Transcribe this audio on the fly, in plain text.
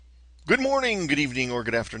Good morning, good evening, or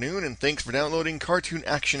good afternoon, and thanks for downloading Cartoon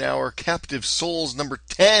Action Hour Captive Souls number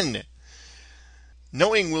 10.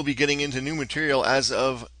 Knowing we'll be getting into new material as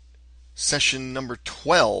of session number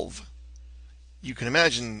 12, you can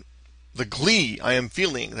imagine the glee I am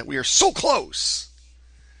feeling that we are so close.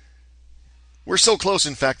 We're so close,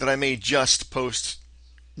 in fact, that I may just post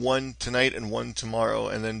one tonight and one tomorrow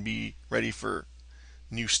and then be ready for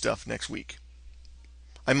new stuff next week.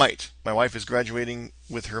 I might. My wife is graduating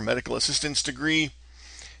with her medical assistance degree,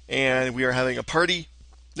 and we are having a party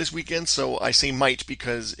this weekend, so I say might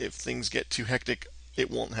because if things get too hectic,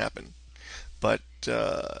 it won't happen. But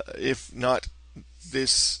if not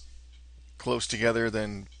this close together,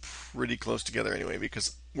 then pretty close together anyway,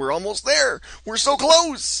 because we're almost there. We're so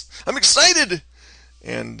close. I'm excited.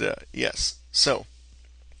 And yes, so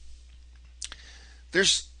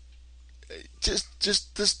there's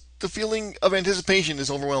just this. The feeling of anticipation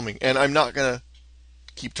is overwhelming, and I'm not going to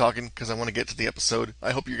keep talking because I want to get to the episode.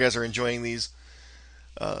 I hope you guys are enjoying these.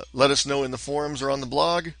 Let us know in the forums or on the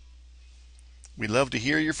blog. We'd love to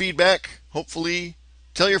hear your feedback. Hopefully,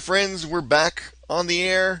 tell your friends we're back on the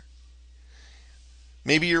air.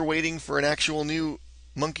 Maybe you're waiting for an actual new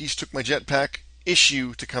Monkeys Took My Jetpack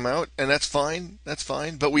issue to come out, and that's fine. That's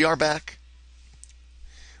fine. But we are back.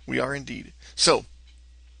 We are indeed. So,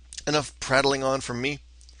 enough prattling on from me.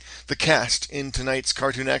 The cast in tonight's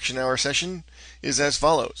Cartoon Action Hour session is as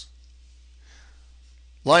follows.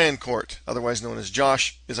 Lion Court, otherwise known as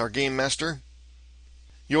Josh, is our game master.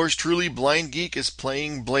 Yours truly, Blind Geek, is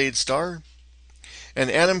playing Blade Star. And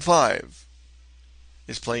Adam 5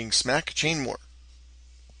 is playing Smack Chainmore.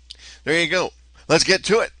 There you go. Let's get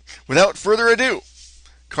to it. Without further ado,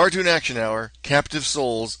 Cartoon Action Hour, Captive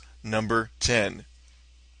Souls, number 10.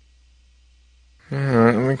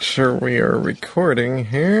 Make sure we are recording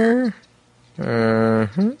here. Where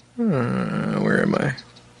am I?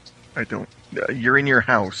 I don't... you're in your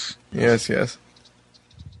house. Yes.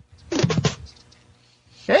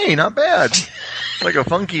 Hey, not bad. Like a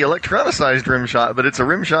funky electronicized rim shot, but it's a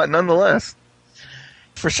rim shot nonetheless.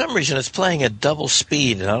 For some reason, it's playing at double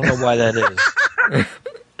speed, and I don't know why that is.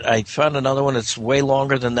 I found another one that's way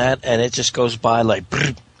longer than that, and it just goes by like,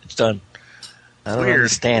 it's done. I don't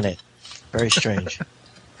understand it. Very strange.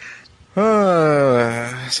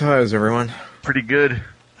 So how's everyone? Pretty good.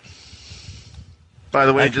 By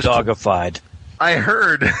the way, I'm dogified. I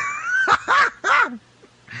heard.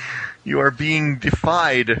 You are being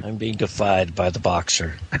defied. I'm being defied by the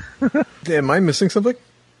boxer. Am I missing something?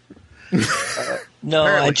 No,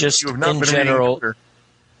 I just, in general,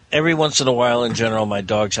 every once in a while, in general, my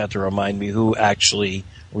dogs have to remind me who actually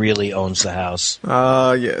really owns the house.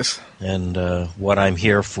 Yes. And what I'm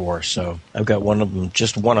here for. So I've got one of them,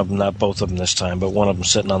 just one of them, not both of them this time, but one of them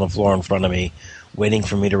sitting on the floor in front of me, waiting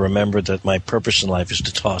for me to remember that my purpose in life is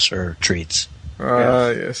to toss her treats.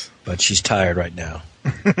 Yes. But she's tired right now.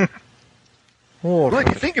 Well, if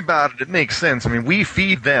you think about it, it makes sense. I mean, we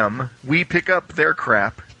feed them. We pick up their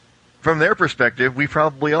crap. From their perspective, we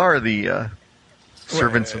probably are the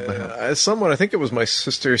servants of the house. Someone, I think it was my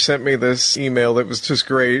sister, sent me this email that was just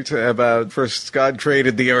great about first God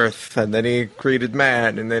created the earth, and then he created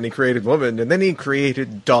man, and then he created woman, and then he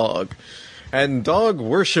created dog. And dog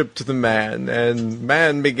worshipped the man, and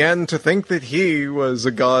man began to think that he was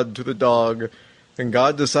a god to the dog, and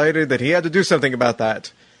God decided that he had to do something about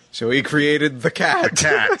that. So he created the cat.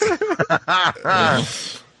 The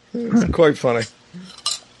cat. It's quite funny.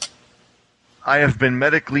 I have been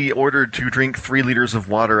medically ordered to drink 3 liters of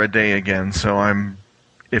water a day again, so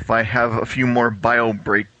if I have a few more bio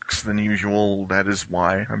breaks than usual, that is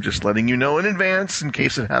why. I'm just letting you know in advance in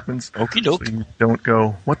case it happens. Okie doke. So you don't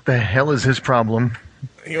go, what the hell is his problem?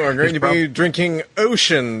 You are going to be drinking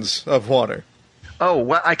oceans of water. Oh,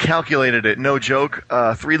 well, I calculated it. No joke.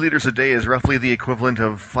 3 liters a day is roughly the equivalent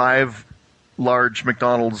of 5 large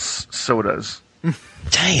McDonald's sodas.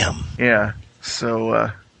 Damn. Yeah.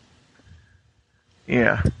 So,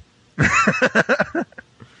 yeah.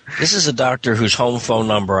 This is a doctor whose home phone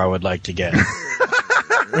number I would like to get.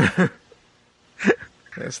 Yes,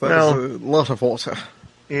 that is a lot of water.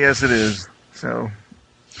 Yes, it is. So,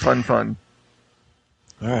 fun.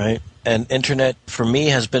 All right. And internet, for me,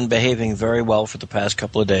 has been behaving very well for the past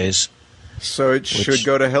couple of days. So it should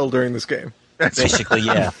go to hell during this game. Basically,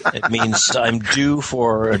 yeah. It means I'm due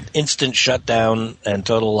for an instant shutdown and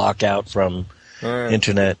total lockout from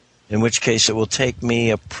internet, in which case it will take me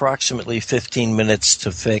approximately 15 minutes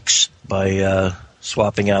to fix by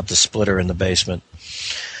swapping out the splitter in the basement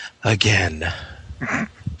again.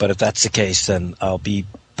 But if that's the case, then I'll be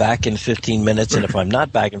back in 15 minutes, and if I'm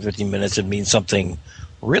not back in 15 minutes, it means something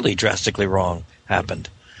really drastically wrong happened.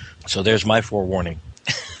 So there's my forewarning.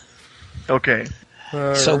 Okay.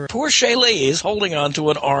 So poor Shaylee is holding on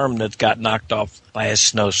to an arm that got knocked off by a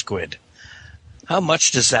snow squid. How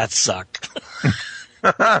much does that suck?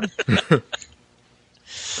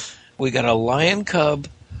 We got a lion cub.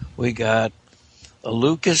 We got a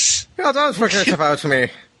Lucas. Oh, don't forget about me.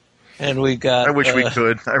 And we got... I wish we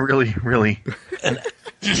could. I really, really...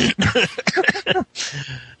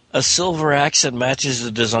 A silver axe that matches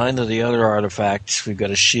the design of the other artifacts. We've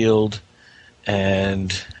got a shield.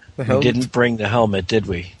 And we didn't bring the helmet, did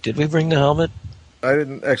we? Did we bring the helmet? I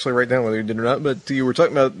didn't actually write down whether you did or not, but you were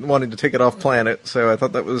talking about wanting to take it off planet, so I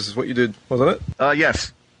thought that was what you did, wasn't it?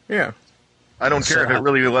 Yes. Yeah. I don't care if it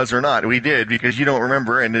really was or not. We did, because you don't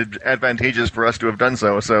remember, and it's advantageous for us to have done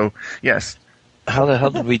so, yes. How the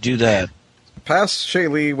hell did we do that? Past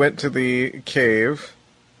Shaylee went to the cave.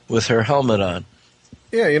 With her helmet on.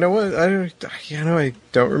 Yeah, you know what? I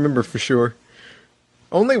don't remember for sure.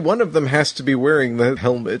 Only one of them has to be wearing the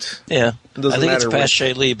helmet. Yeah. I think it's past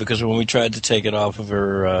which. Shaylee, because when we tried to take it off of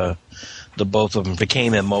her, the both of them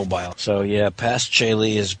became immobile. So, yeah, past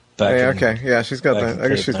Shaylee is back. Yeah, okay. Yeah, she's got that. I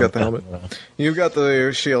guess she's got the helmet. Well. You've got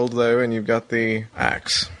the shield, though, and you've got the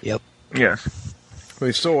axe. Yep. Yes.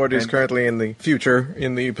 The sword is currently in the future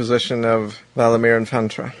in the possession of Valamir and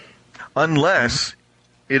Fantra. Unless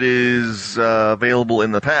it is available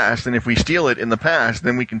in the past, and if we steal it in the past,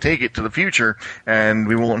 then we can take it to the future, and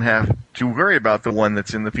we won't have to worry about the one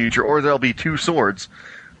that's in the future, or there'll be two swords.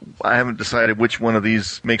 I haven't decided which one of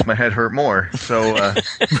these makes my head hurt more, so...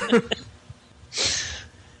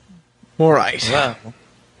 All right. Wow.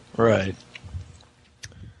 Right.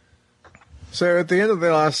 So at the end of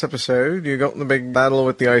the last episode, you got in the big battle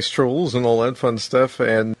with the ice trolls and all that fun stuff,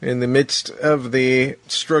 and in the midst of the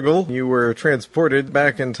struggle, you were transported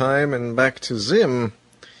back in time and back to Zim,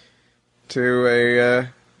 to a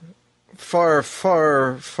far,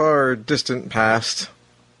 far, far distant past.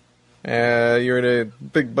 You're in a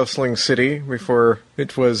big bustling city before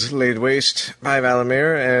it was laid waste by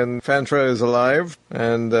Valamir, and Fantra is alive,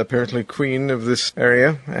 and apparently queen of this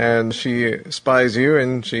area, and she spies you,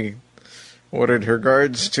 and she ordered her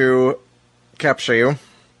guards to capture you.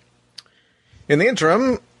 In the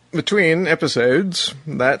interim, between episodes,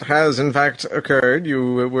 that has in fact occurred.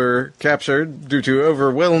 You were captured due to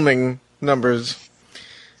overwhelming numbers,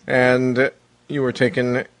 and you were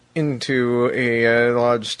taken into a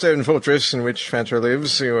large stone fortress in which Fantra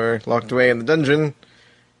lives. You were locked away in the dungeon.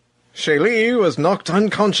 Shaylee was knocked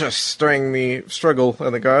unconscious during the struggle,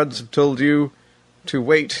 and the guards told you to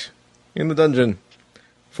wait in the dungeon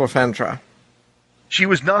for Fantra. She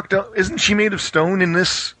was knocked out. Isn't she made of stone in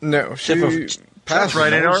this? No, she That's right.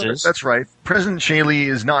 That's right. Present Shaylee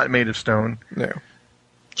is not made of stone. No.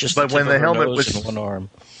 Just but when the helmet was in one arm.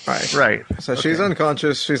 Right. So she's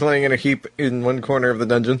unconscious. She's laying in a heap in one corner of the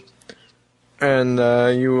dungeon. And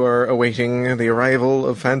you are awaiting the arrival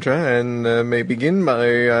of Fantra, and may begin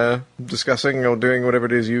by discussing or doing whatever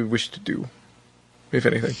it is you wish to do, if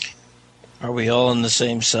anything. Are we all in the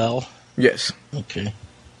same cell? Yes. Okay.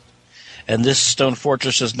 And this stone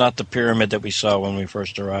fortress is not the pyramid that we saw when we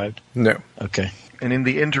first arrived? No. Okay. And in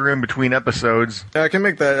the interim between episodes... I can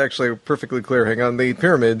make that actually perfectly clear. Hang on. The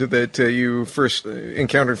pyramid that you first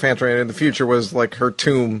encountered Fantra in the future was like her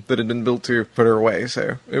tomb that had been built to put her away,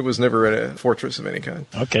 so it was never a fortress of any kind.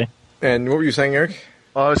 Okay. And what were you saying, Eric?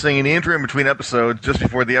 I was saying in the interim between episodes, just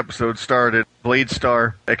before the episode started,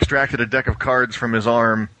 Bladestar extracted a deck of cards from his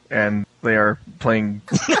arm, and they are playing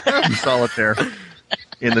solitaire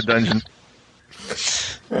in the dungeon.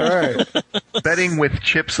 All right. Betting with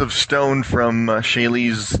chips of stone from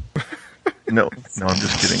Shaylee's... No, I'm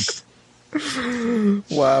just kidding.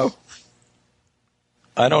 Wow.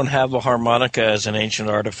 I don't have a harmonica as an ancient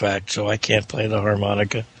artifact, so I can't play the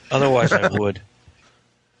harmonica. Otherwise, I would.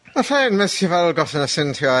 A fine mess you've all gotten us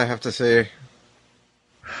into, I have to say.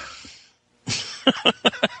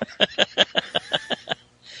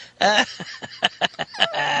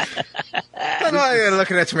 And why are you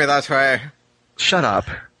looking at me that way? Shut up.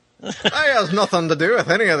 I has nothing to do with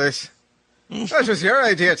any of this. That was your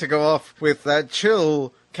idea to go off with that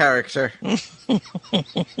chill character.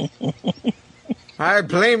 I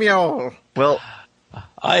blame you all. Well...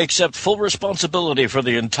 I accept full responsibility for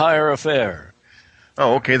the entire affair.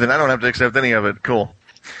 Oh, okay, then I don't have to accept any of it. Cool.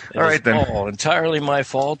 All right, then. All entirely my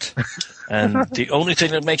fault, and the only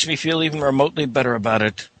thing that makes me feel even remotely better about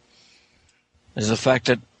it is the fact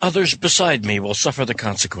that others beside me will suffer the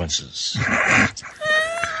consequences. I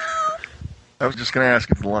was just going to ask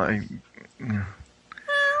if the line...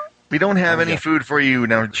 We don't have any food for you.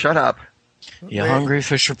 Now, shut up. You hungry,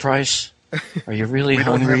 Fisher Price? Are you really we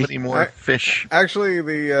hungry? We don't have any more fish. Actually,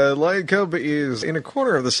 the lion cub is in a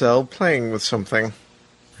corner of the cell playing with something.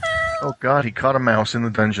 Oh god, he caught a mouse in the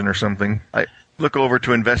dungeon or something. I look over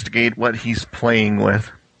to investigate what he's playing with.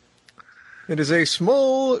 It is a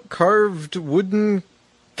small carved wooden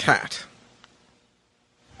cat.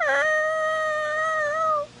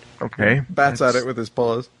 Okay. Bats at it with his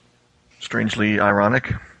paws. Strangely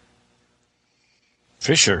ironic.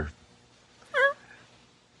 Fisher,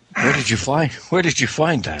 where did you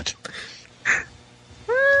find that?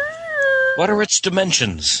 What are its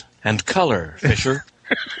dimensions and color, Fisher?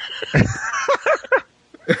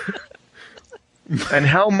 And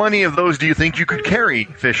how many of those do you think you could carry,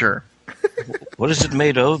 Fisher? What is it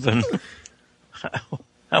made of, and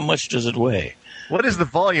how much does it weigh? What is the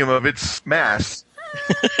volume of its mass?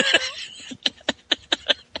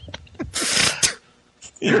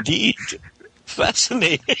 Indeed.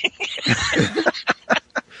 Fascinating.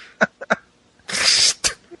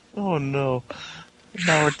 Oh, no.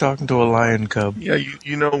 Now we're talking to a lion cub. Yeah,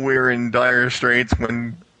 you know we're in dire straits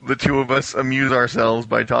when the two of us amuse ourselves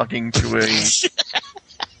by talking to a...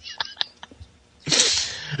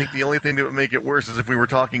 I think the only thing that would make it worse is if we were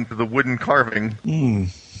talking to the wooden carving. I'm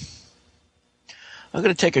going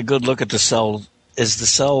to take a good look at the cell. Is the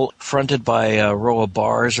cell fronted by a row of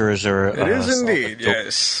bars, or is there... It is indeed,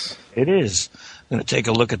 yes. It is. I'm going to take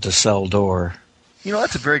a look at the cell door. You know,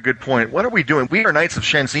 that's a very good point. What are we doing? We are Knights of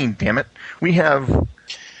Shanxin, damn it. We have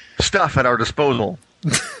stuff at our disposal.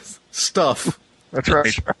 Stuff. That's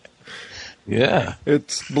right. Yeah.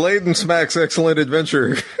 It's Blade and Smack's Excellent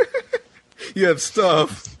Adventure. You have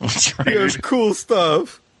stuff. That's You right. have cool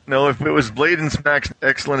stuff. No, if it was Blade and Smack's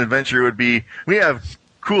Excellent Adventure, it would be, we have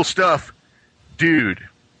cool stuff, dude.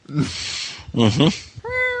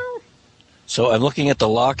 So I'm looking at the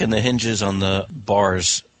lock and the hinges on the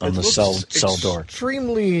bars on It the looks cell door.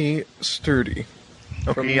 extremely sturdy.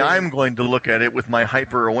 Okay, I'm going to look at it with my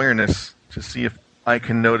hyper-awareness to see if I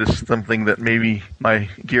can notice something that maybe my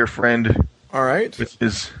dear friend All right.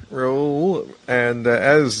 is... Roll, and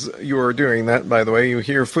as you are doing that, by the way, you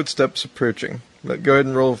hear footsteps approaching. But go ahead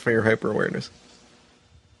and roll for your hyper-awareness.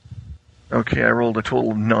 Okay, I rolled a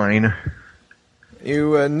total of 9.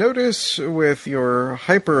 You notice with your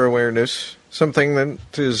hyper-awareness something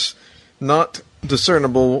that is not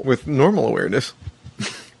discernible with normal awareness.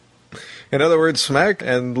 In other words, Smack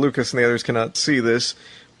and Lucas and the others cannot see this,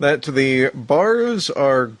 that the bars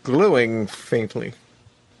are glowing faintly.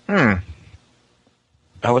 I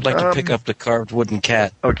would like to pick up the carved wooden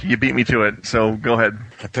cat. Okay, you beat me to it, so go ahead.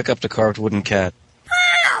 I pick up the carved wooden cat.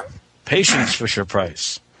 Patience,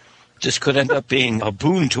 Fisher-Price. This could end up being a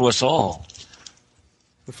boon to us all.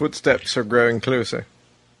 The footsteps are growing closer.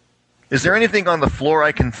 Is there anything on the floor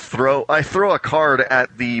I can throw? I throw a card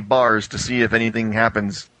at the bars to see if anything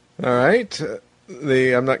happens. All right.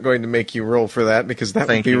 I'm not going to make you roll for that because that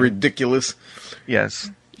Thank would be you. ridiculous.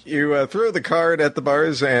 Yes. You throw the card at the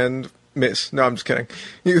bars and miss. No, I'm just kidding.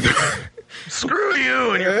 You Screw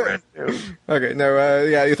you and your friend too. Okay, no,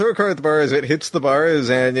 you throw a card at the bars, it hits the bars,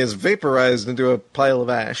 and is vaporized into a pile of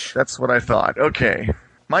ash. That's what I thought. Okay.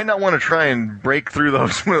 Might not want to try and break through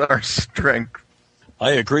those with our strength.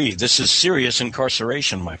 I agree. This is serious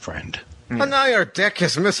incarceration, my friend. And now your deck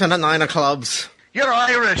is missing a 9 of clubs. You're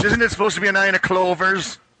Irish. Isn't it supposed to be a 9 of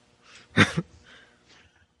clovers?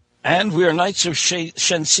 And we are Knights of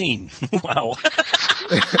Shanxin. Wow.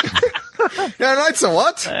 Yeah, Knights of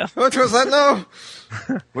what? Yeah. What was that now?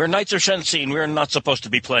 We're Knights of Shanxin. We're not supposed to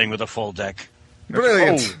be playing with a full deck.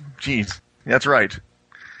 Brilliant. Oh, jeez. That's right.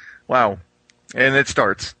 Wow. And it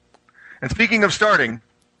starts. And speaking of starting,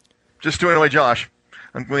 just to annoy Josh,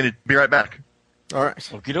 I'm going to be right back. All right.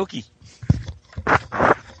 Okie dokie.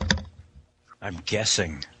 I'm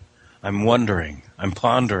guessing. I'm wondering. I'm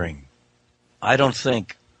pondering. I don't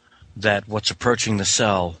think that what's approaching the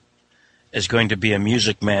cell is going to be a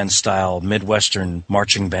Music Man-style Midwestern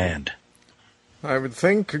marching band. I would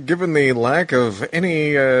think, given the lack of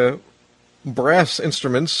any brass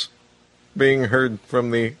instruments being heard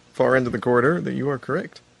from the far end of the corridor, that you are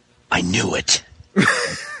correct. I knew it.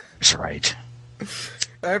 That's right.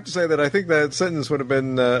 I have to say that I think that sentence would have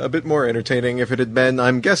been a bit more entertaining if it had been,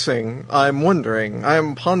 I'm guessing, I'm wondering,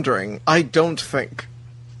 I'm pondering, I don't think.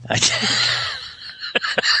 I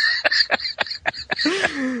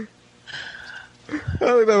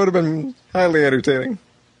think that would have been highly entertaining.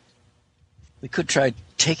 We could try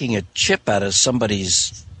taking a chip out of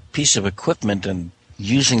somebody's piece of equipment and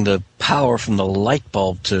using the power from the light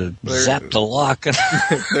bulb to zap the lock.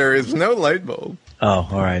 There is no light bulb. Oh,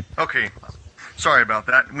 all right. Okay. Sorry about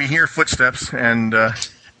that. We hear footsteps, and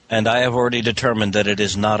And I have already determined that it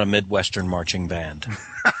is not a Midwestern marching band.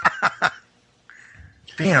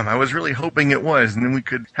 damn, I was really hoping it was, and then we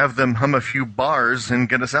could have them hum a few bars and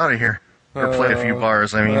get us out of here. Or play a few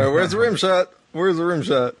bars, I mean. Where's the rim shot?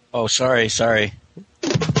 Oh, sorry.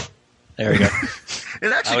 There we go.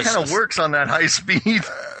 It actually kind of works on that high speed.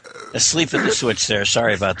 Asleep at the switch there.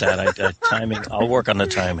 Sorry about that. Timing. I'll work on the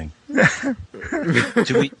timing.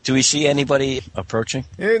 Do we see anybody approaching?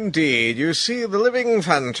 Indeed. You see the living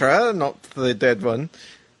Fantra, not the dead one.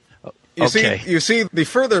 You see the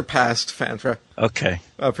further past Fantra. Okay.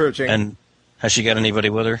 Approaching. And has she got anybody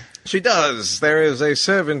with her? She does. There is a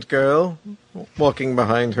servant girl walking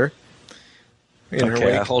behind her. In her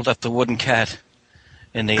wake. I hold up the wooden cat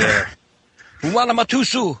in the air.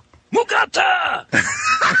 Wanamatusu! Mukata!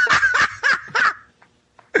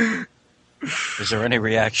 Is there any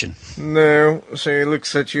reaction? No. She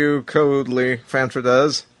looks at you coldly, Fantra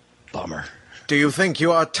does. Bummer. Do you think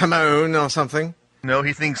you are Timon or something? No,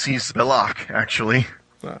 he thinks he's Belloc, actually.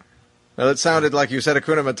 Well, it sounded like you said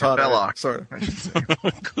Hakuna Matata. Belloc, sort of. I should say.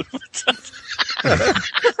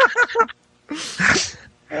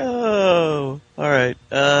 Oh, all right.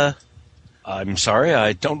 I'm sorry,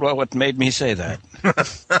 I don't know what made me say that.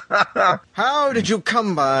 How did you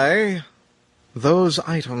come by those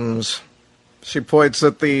items? She points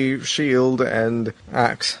at the shield and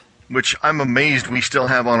axe. Which I'm amazed we still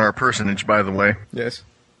have on our personage, by the way. Yes.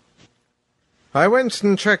 I went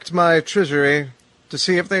and checked my treasury to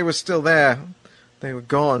see if they were still there. They were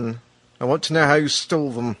gone. I want to know how you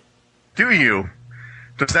stole them. Do you?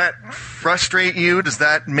 Does that frustrate you? Does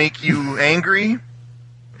that make you angry?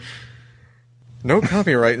 No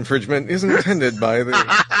copyright infringement is intended by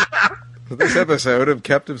this episode of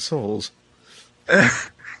Captive Souls.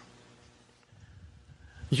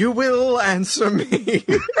 You will answer me.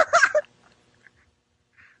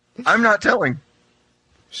 I'm not telling.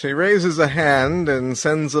 She raises a hand and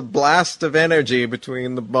sends a blast of energy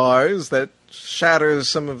between the bars that shatters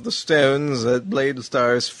some of the stones at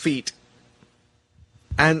Bladestar's feet.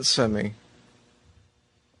 Answer me.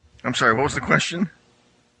 I'm sorry, what was the question?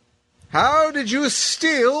 How did you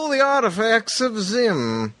steal the artifacts of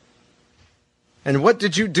Zim? And what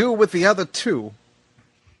did you do with the other two?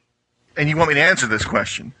 And you want me to answer this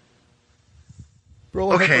question?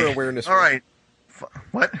 Roll a hyper-awareness roll. All right.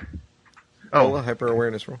 What? Roll a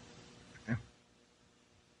hyper-awareness roll.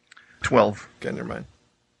 12. Okay, never mind.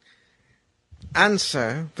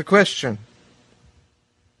 Answer the question.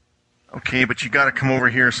 Okay, but you gotta come over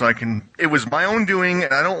here so I can... It was my own doing,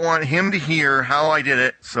 and I don't want him to hear how I did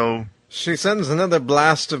it, so... She sends another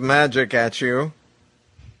blast of magic at you,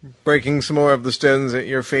 breaking some more of the stones at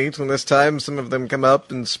your feet, and this time some of them come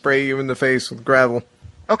up and spray you in the face with gravel.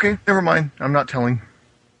 Okay, never mind. I'm not telling.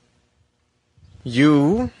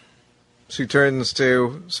 You... She turns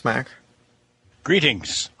to Smack.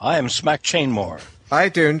 Greetings. I am Smack Chainmore. I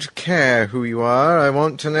don't care who you are. I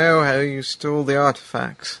want to know how you stole the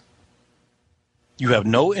artifacts. You have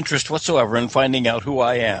no interest whatsoever in finding out who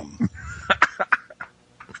I am.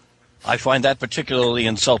 I find that particularly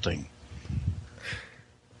insulting.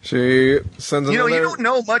 She sends another... You don't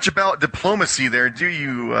know much about diplomacy there, do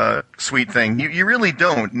you, sweet thing? You really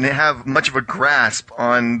don't have much of a grasp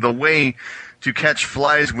on the way to catch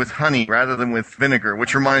flies with honey rather than with vinegar,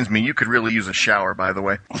 which reminds me, you could really use a shower, by the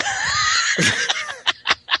way.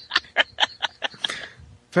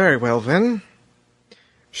 Very well, then.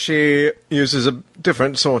 She uses a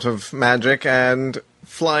different sort of magic, and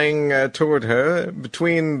flying toward her,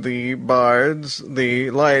 between the bards,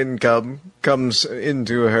 the lion cub comes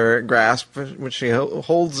into her grasp, which she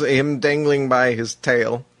holds him dangling by his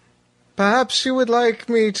tail. Perhaps you would like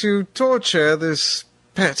me to torture this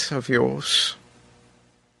pet of yours.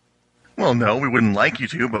 Well, no, we wouldn't like you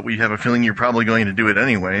to, but we have a feeling you're probably going to do it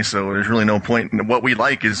anyway, so there's really no point. What we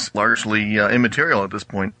like is largely immaterial at this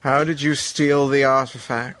point. How did you steal the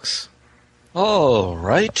artifacts? All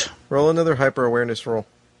right. Roll another hyper-awareness roll.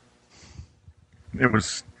 It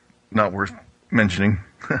was not worth mentioning.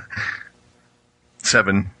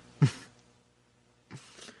 7.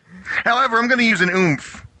 However, I'm going to use an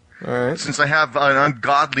oomph, All right. since I have an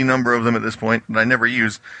ungodly number of them at this point that I never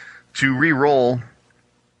use, to re-roll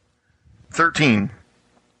 13.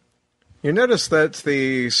 You notice that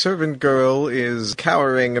the servant girl is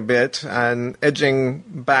cowering a bit and edging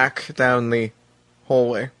back down the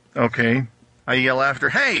hallway. Okay. I yell after,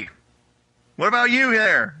 hey! What about you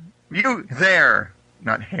there? You there!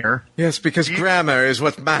 Not hair. Yes, because grammar is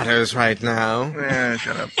what matters right now.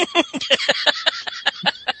 Shut up.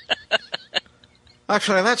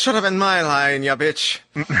 Actually, that should have been my line, ya bitch.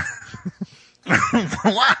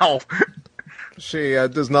 Wow! She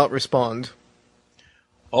does not respond.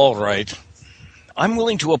 All right. I'm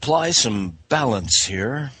willing to apply some balance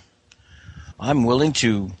here. I'm willing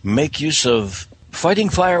to make use of fighting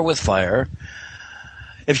fire with fire.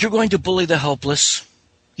 If you're going to bully the helpless,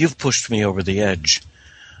 you've pushed me over the edge.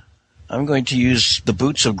 I'm going to use the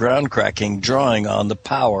boots of ground cracking, drawing on the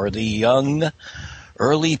power, the young,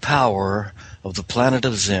 early power of the planet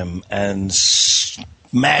of Zim, and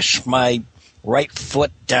smash my right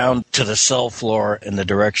foot down to the cell floor in the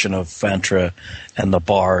direction of Fantra and the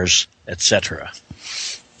bars, etc.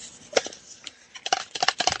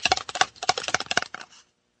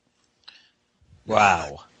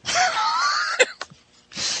 Wow.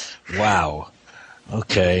 Wow.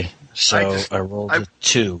 Okay. So I rolled a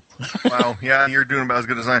 2. Wow, yeah, you're doing about as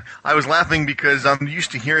good as I was laughing because I'm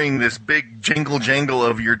used to hearing this big jingle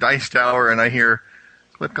of your dice tower, and I hear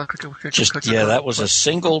click, click, click, click, just click, yeah, click, that was a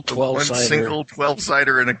single 12-cider. One single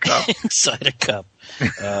 12-cider in a cup. Inside a cup.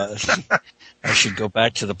 I should go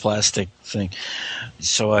back to the plastic thing.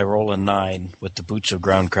 So I roll a 9 with the boots of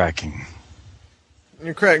ground cracking.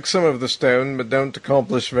 You crack some of the stone, but don't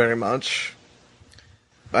accomplish very much.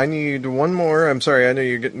 I need one more. I'm sorry, I know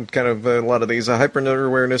you're getting kind of a lot of these. A hyper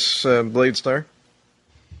awareness Blade Star.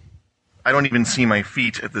 I don't even see my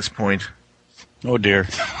feet at this point. Oh dear.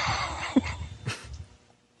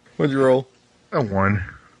 What'd you roll? A 1.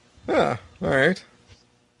 Ah, alright.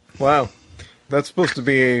 Wow. That's supposed to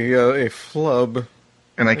be a flub.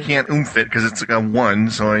 And I can't oomph it because it's like a 1,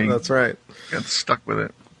 so I That's right. got stuck with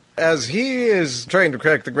it. As he is trying to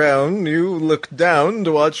crack the ground, you look down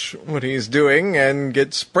to watch what he's doing and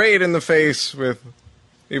get sprayed in the face with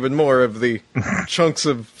even more of the chunks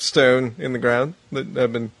of stone in the ground that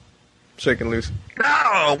have been shaken loose.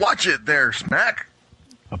 Oh, watch it there, Smack.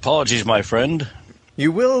 Apologies, my friend.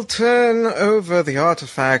 You will turn over the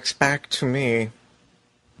artifacts back to me.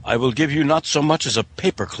 I will give you not so much as a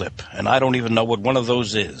paperclip, and I don't even know what one of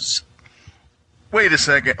those is. Wait a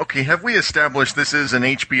second. Okay, have we established this is an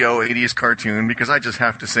HBO 80s cartoon? Because I just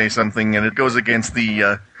have to say something, and it goes against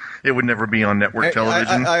the, it would never be on network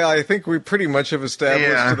television. I think we pretty much have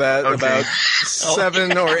established that about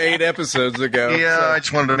 7 or 8 episodes ago. Yeah, so. I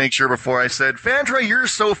just wanted to make sure before I said, Fantra, you're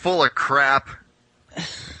so full of crap.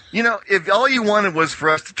 You know, if all you wanted was for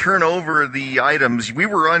us to turn over the items, we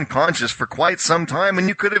were unconscious for quite some time, and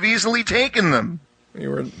you could have easily taken them.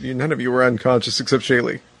 None of you were unconscious except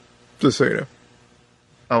Shaylee. Just so you know.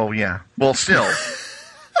 Oh, yeah. Well, still.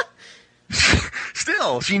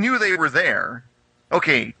 Still, she knew they were there.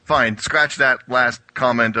 Okay, fine. Scratch that last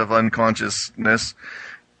comment of unconsciousness.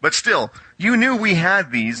 But still, you knew we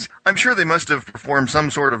had these. I'm sure they must have performed some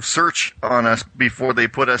sort of search on us before they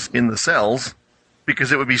put us in the cells,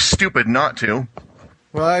 because it would be stupid not to.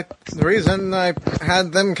 Well, the reason I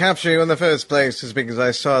had them capture you in the first place is because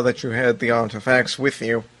I saw that you had the artifacts with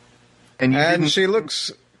you. And she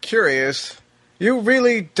looks curious. You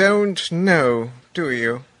really don't know, do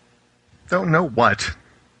you? Don't know what?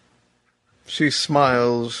 She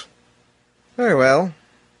smiles. Very well.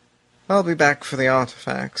 I'll be back for the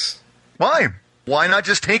artifacts. Why? Why not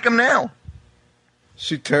just take them now?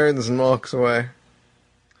 She turns and walks away.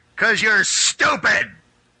 'Cause you're stupid!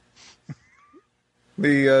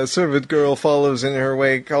 The servant girl follows in her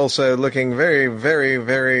wake, also looking very, very,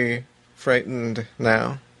 very frightened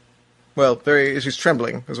now. Well, she's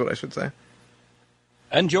trembling, is what I should say.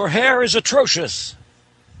 And your hair is atrocious.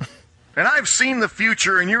 And I've seen the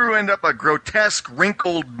future, and you end up a grotesque,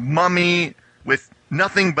 wrinkled mummy with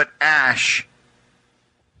nothing but ash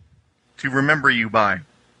to remember you by.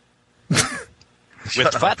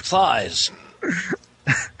 With fat thighs.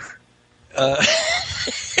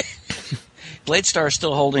 Bladestar is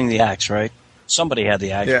still holding the axe, right? Somebody had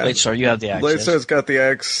the axe. Yeah. Bladestar, you have the axe. Bladestar's got the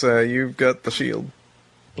axe, you've got the shield.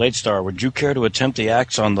 Bladestar, would you care to attempt the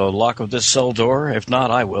axe on the lock of this cell door? If not,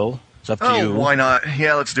 I will. It's up to you. Why not?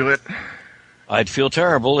 Yeah, let's do it. I'd feel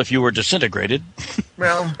terrible if you were disintegrated.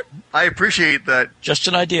 Well, I appreciate that. Just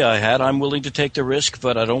an idea I had. I'm willing to take the risk,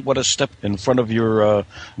 but I don't want to step in front of your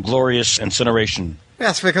glorious incineration.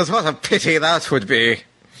 Yes, because what a pity that would be.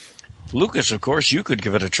 Lucas, of course, you could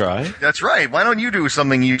give it a try. That's right. Why don't you do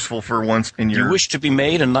something useful for once in your... You wish to be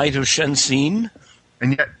made a knight of Shensin?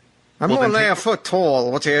 And yet... I'm only a foot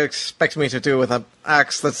tall. What do you expect me to do with an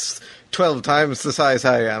axe that's 12 times the size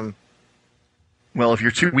I am? Well, if you're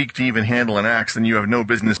too weak to even handle an axe, then you have no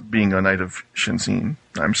business being a knight of Shensin.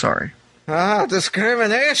 I'm sorry. Ah,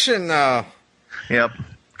 discrimination now. Yep,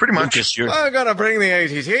 pretty much. Lucas, I'm gonna bring the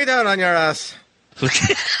ATT down on your ass.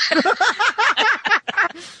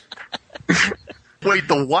 Wait,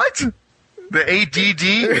 the what? The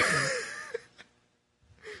ADD?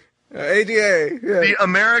 ADA, yeah. The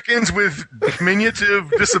Americans with diminutive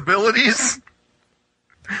disabilities?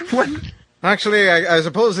 What? Actually, I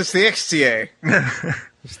suppose it's the XTA.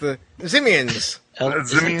 It's the Zimians.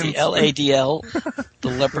 Is it the LADL, the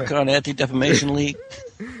Leprechaun Anti-Defamation League?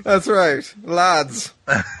 That's right. Lads.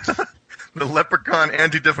 The Leprechaun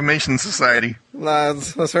Anti-Defamation Society.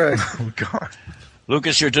 Lads, that's right. Oh, God.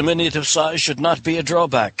 Lucas, your diminutive size should not be a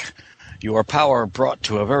drawback. Your power brought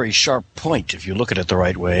to a very sharp point if you look at it the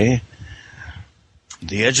right way.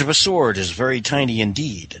 The edge of a sword is very tiny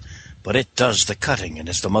indeed, but it does the cutting and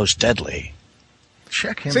is the most deadly.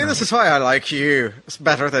 Check him See, out. this is why I like you. It's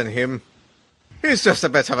better than him. He's just a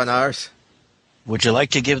bit of an arse. Would you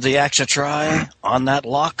like to give the axe a try on that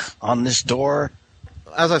lock, on this door?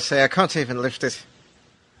 As I say, I can't even lift it.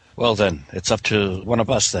 Well then, it's up to one of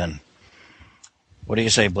us then. What do you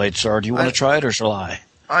say, Blade Sword? Do you want to try it or shall I?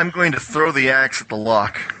 I'm going to throw the axe at the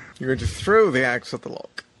lock. You're going to throw the axe at the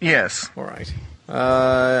lock. Yes. All right.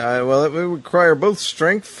 Well, it would require both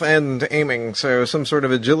strength and aiming, so some sort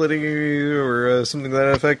of agility or something to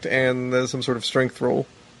that effect, and some sort of strength roll.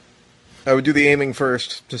 I would do the aiming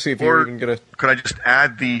first to see if you can get a... Could I just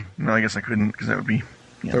add the... No, I guess I couldn't, because that would be...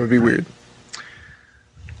 Yeah. That would be weird.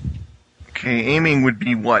 Okay, aiming would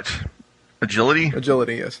be what? Agility?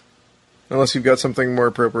 Agility, yes. Unless you've got something more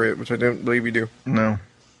appropriate, which I don't believe you do. No.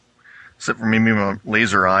 Except for maybe my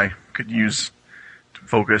laser eye could use to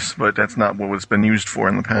focus, but that's not what it's been used for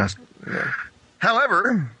in the past. No.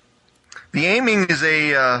 However, the aiming is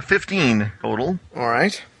a 15 total, All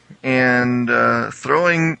right. and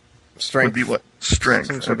throwing Strength. would be what? Strength.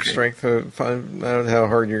 Some sort Okay. of strength. I don't know how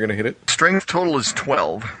hard you're going to hit it. Strength total is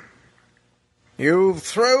 12. You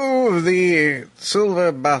throw the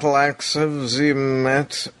silver battle axe of Zim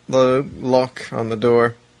at the lock on the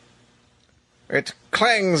door. It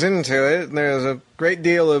clangs into it, and there's a great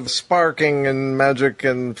deal of sparking and magic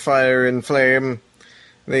and fire and flame.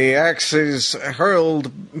 The axe is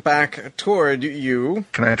hurled back toward you.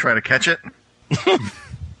 Can I try to catch it?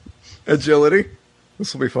 Agility.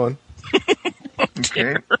 This will be fun.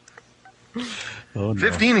 Okay. Oh, no.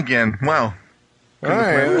 15 again. Wow. All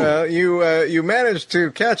right, you managed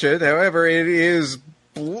to catch it. However, it is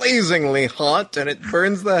blazingly hot, and it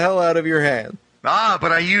burns the hell out of your hand. Ah,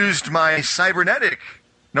 but I used my cybernetic.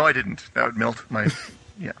 No, I didn't. That would melt my...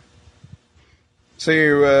 Yeah. So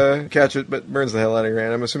you catch it, but burns the hell out of your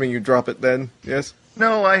hand. I'm assuming you drop it then, yes?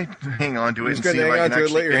 No, I hang on to it You're and just see going to if I hang can on to it,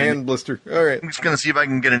 actually let your get hand blister. All right. I'm just going to see if I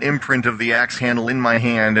can get an imprint of the axe handle in my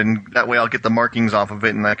hand, and that way I'll get the markings off of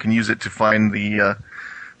it, and I can use it to find the...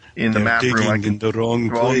 in the They're map room, I digging can... in the wrong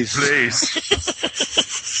place.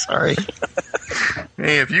 Sorry.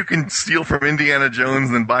 Hey, if you can steal from Indiana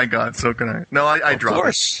Jones, then by God, so can I. No, I drop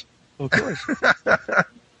it. Of course.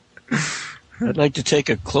 I'd like to take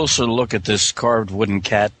a closer look at this carved wooden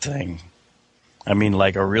cat thing. I mean,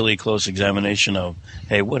 like a really close examination of,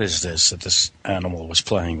 hey, what is this that this animal was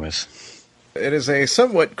playing with? It is a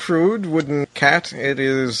somewhat crude wooden cat. It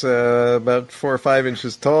is about 4 or 5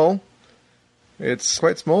 inches tall. It's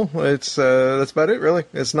quite small. It's that's about it, really.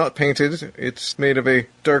 It's not painted. It's made of a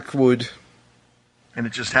dark wood. And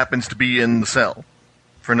it just happens to be in the cell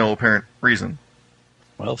for no apparent reason.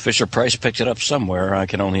 Well, Fisher-Price picked it up somewhere. I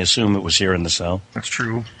can only assume it was here in the cell. That's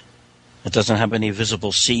true. It doesn't have any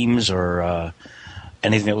visible seams or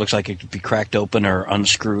anything that looks like it could be cracked open or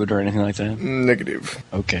unscrewed or anything like that? Negative.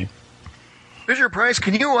 Okay. Fisher-Price,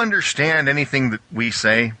 can you understand anything that we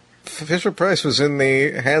say? Fisher-Price was in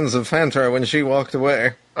the hands of Fantar when she walked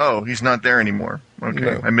away. Oh, he's not there anymore. Okay,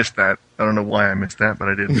 No. I missed that. I don't know why I missed that, but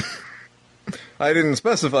I did. I didn't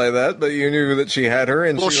specify that, but you knew that she had her,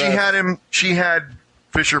 and Well, she she had him. She had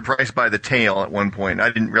Fisher-Price by the tail at one point. I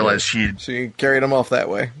didn't realize she'd... She carried him off that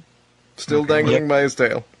way. Still Okay. dangling by his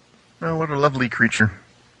tail. Oh, what a lovely creature.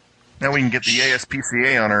 Now we can get the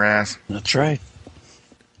ASPCA on her ass. That's right.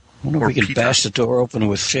 I wonder if Or we could Peter. bash the door open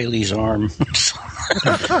with Shaylee's arm.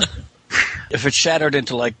 If it shattered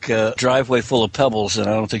into like a driveway full of pebbles, then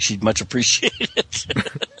I don't think she'd much appreciate it.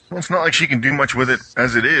 Well, it's not like she can do much with it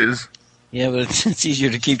as it is. Yeah, but it's easier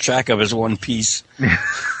to keep track of as one piece.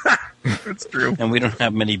 That's true. And we don't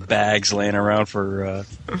have many bags laying around for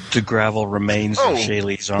to gravel remains Oh. of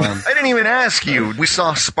Shaylee's arm. I didn't even ask you. We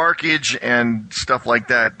saw sparkage and stuff like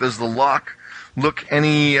that. Does the lock look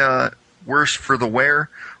any worse for the wear?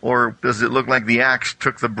 Or does it look like the axe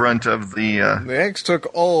took the brunt of the... The axe took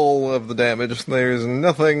all of the damage. There's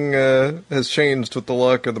nothing has changed with the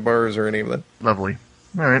lock or the bars or any of that. Lovely.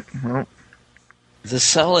 All right. Well, The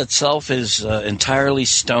cell itself is entirely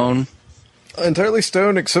stone. Entirely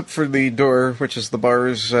stone except for the door, which is the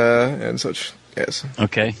bars and such. Yes.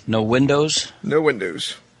 Okay. No windows. No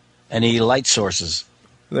windows. Any light sources.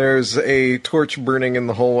 There's a torch burning in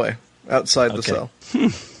the hallway outside the Okay. cell.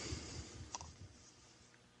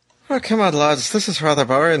 Oh, come on, lads. This is rather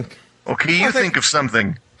boring. okay, you think of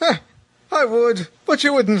something. I would, but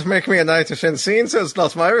you wouldn't make me a knight of Shensin, so it's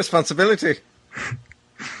not my responsibility.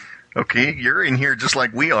 Okay, you're in here just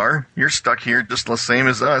like we are. You're stuck here just the same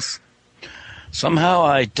as us. Somehow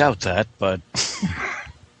I doubt that, but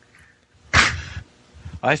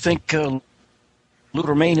I think Luke would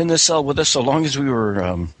remain in this cell with us so long as we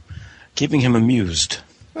were keeping him amused.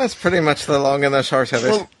 That's pretty much the long and the short of it.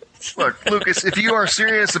 Well, look, Lucas, if you are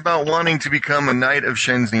serious about wanting to become a knight of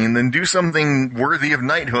Shenzhen, then do something worthy of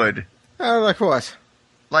knighthood. Like what?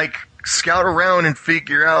 Like, scout around and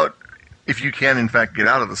figure out, if you can in fact get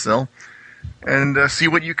out of the cell, and see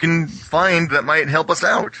what you can find that might help us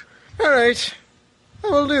out. All right. I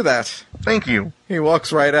will do that. Thank you. He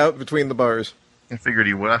walks right out between the bars. I figured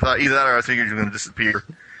he would. I thought either that or I figured you were going to disappear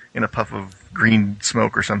in a puff of green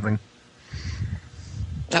smoke or something.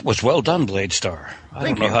 That was well done, Blade Star. I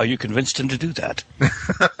Thank don't know you. how you convinced him to do that.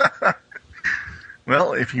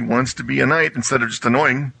 Well, if he wants to be a knight instead of just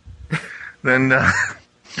annoying, then...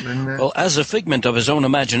 Well, as a figment of his own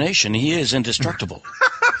imagination, he is indestructible.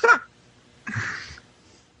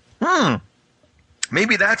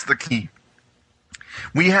 Maybe that's the key.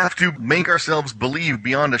 We have to make ourselves believe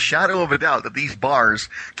beyond a shadow of a doubt that these bars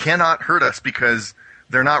cannot hurt us because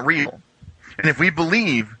they're not real. And if we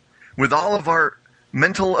believe with all of our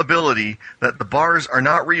mental ability that the bars are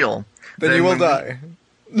not real, Then you will die.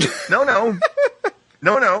 No.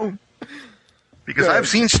 Because Good. I've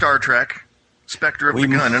seen Star Trek, Spectre of the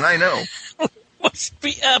Gun, and I know. Must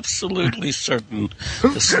be absolutely certain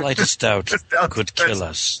the slightest doubt could kill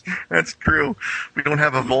us. That's true. We don't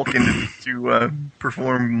have a Vulcan to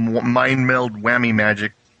perform mind meld whammy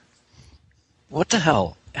magic. What the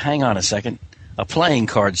hell? Hang on a second. A playing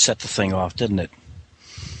card set the thing off, didn't it?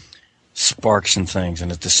 Sparks and things,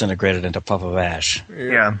 and it disintegrated into a puff of ash.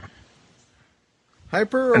 Yeah.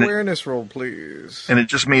 Hyper awareness roll, please. And it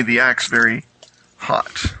just made the axe very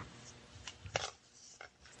hot.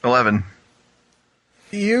 11.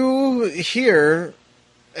 You hear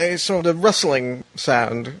a sort of rustling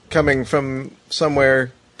sound coming from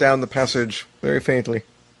somewhere down the passage, very faintly.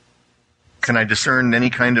 Can I discern any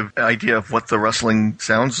kind of idea of what the rustling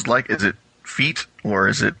sounds like? Is it feet, or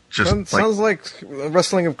is it just Sounds like a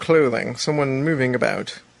rustling of clothing, someone moving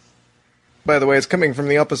about. By the way, it's coming from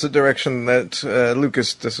the opposite direction that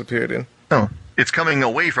Lucas disappeared in. Oh, it's coming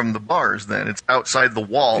away from the bars then. It's outside the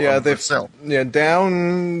wall of the cell. Yeah,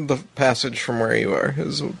 down the passage from where you are.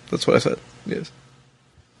 That's what I said. Yes.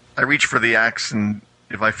 I reach for the axe, and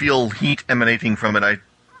if I feel heat emanating from it, I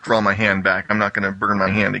draw my hand back. I'm not going to burn my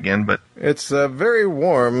hand again, but... It's very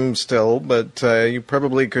warm still, but you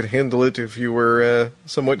probably could handle it if you were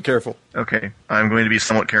somewhat careful. Okay, I'm going to be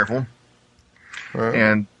somewhat careful. All right.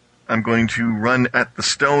 And I'm going to run at the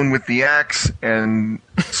stone with the axe and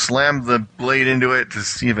slam the blade into it to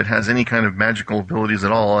see if it has any kind of magical abilities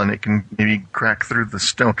at all, and it can maybe crack through the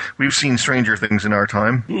stone. We've seen stranger things in our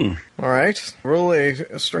time. All right. Roll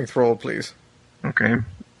a strength roll, please. Okay.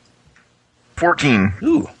 14.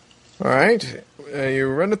 Ooh. All right. You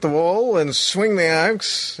run at the wall and swing the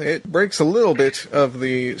axe. It breaks a little bit of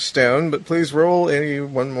the stone, but please roll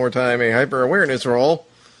one more time a hyper-awareness roll.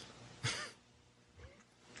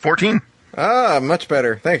 14. Ah, much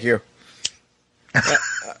better. Thank you.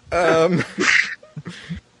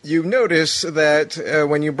 You notice that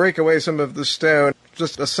when you break away some of the stone,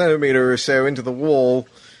 just a centimeter or so into the wall,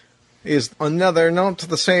 is another, not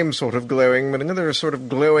the same sort of glowing, but another sort of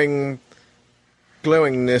glowingness.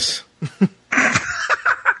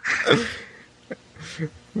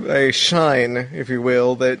 A shine, if you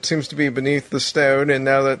will, that seems to be beneath the stone, and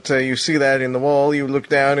now that you see that in the wall, you look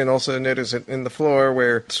down and also notice it in the floor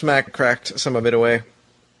where Smack cracked some of it away.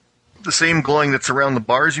 The same glowing that's around the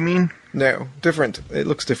bars, you mean? No, different. It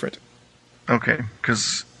looks different. Okay,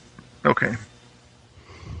 because... Okay.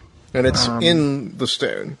 And it's in the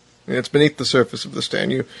stone. It's beneath the surface of the stone.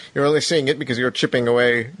 You're only seeing it because you're chipping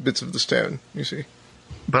away bits of the stone, you see.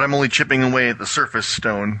 But I'm only chipping away at the surface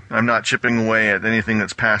stone. I'm not chipping away at anything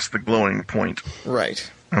that's past the glowing point. Right.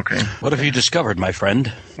 Okay. What have you discovered, my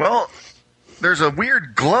friend? Well, there's a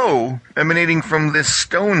weird glow emanating from this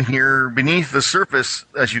stone here beneath the surface.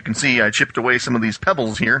 As you can see, I chipped away some of these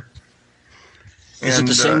pebbles here. Is it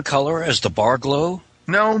the same color as the bar glow?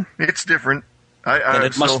 No, it's different. Then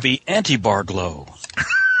it must be anti-bar glow.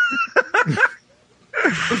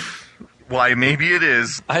 Why, maybe it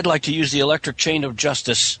is. I'd like to use the electric chain of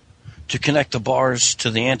justice to connect the bars to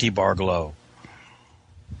the anti-bar glow.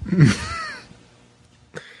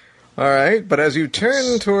 All right, but as you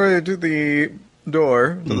turn toward the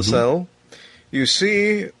door to the cell, you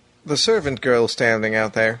see the servant girl standing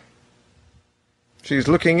out there. She's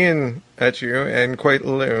looking in at you and quite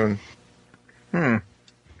alone.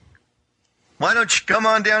 Why don't you come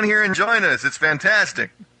on down here and join us? It's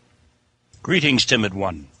fantastic. Greetings, timid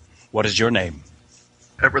one. What is your name?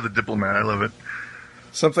 Ever the Diplomat. I love it.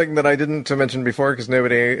 Something that I didn't mention before, because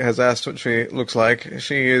nobody has asked what she looks like.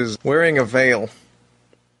 She is wearing a veil.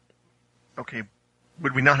 Okay.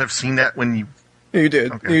 Would we not have seen that when you... You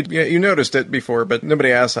did. Okay. You noticed it before, but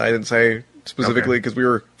nobody asked. I didn't say specifically because we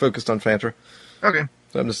were focused on Fantra. Okay.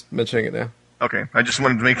 So I'm just mentioning it now. Okay. I just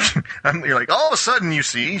wanted to make... You're like, all of a sudden you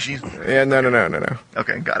see, she's... Yeah, no.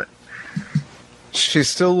 Okay, got it. She's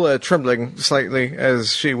still trembling slightly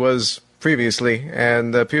as she was previously,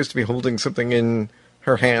 and appears to be holding something in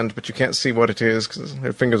her hand, but you can't see what it is because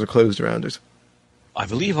her fingers are closed around it. I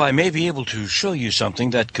believe I may be able to show you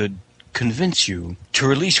something that could convince you to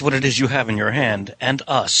release what it is you have in your hand and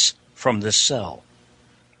us from this cell.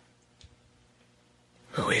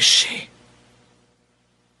 Who is she?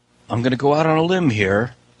 I'm going to go out on a limb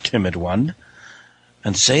here, timid one,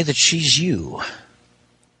 and say that she's you.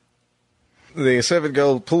 The servant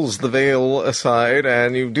girl pulls the veil aside,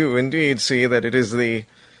 and you do indeed see that it is the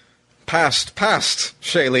past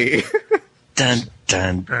Shaylee. Dun,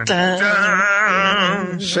 dun,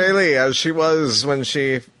 dun. Shaylee, as she was when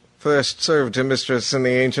she first served her mistress in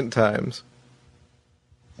the ancient times.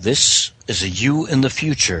 This is a you in the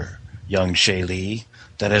future, young Shaylee,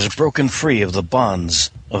 that has broken free of the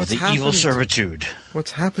bonds of the evil servitude.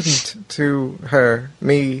 What's happened to her,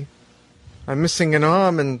 me? I'm missing an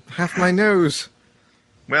arm and half my nose.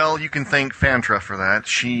 Well, you can thank Fantra for that.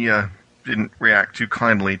 She didn't react too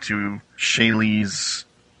kindly to Shaylee's,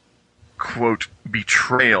 quote,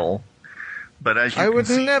 betrayal. But as you I can would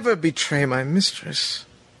see, never betray my mistress.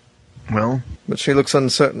 well, But she looks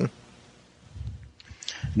uncertain.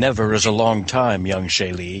 Never is a long time, young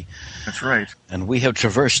Shaylee, that's right. and we have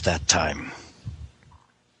traversed that time.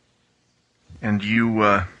 And you,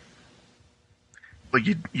 well,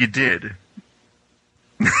 you did.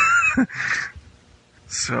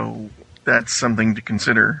 So that's something to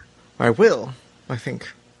consider. I will, I think.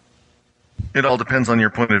 It all depends on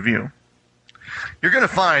your point of view. You're going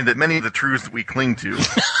to find that many of the truths that we cling to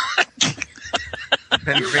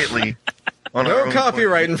depend greatly on our No own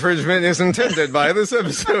copyright infringement is intended by this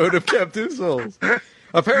episode of Captive Souls.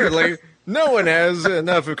 Apparently, no one has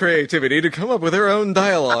enough of creativity to come up with their own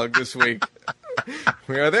dialogue this week.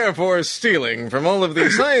 We are therefore stealing from all of the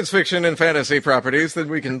science fiction and fantasy properties that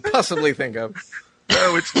we can possibly think of.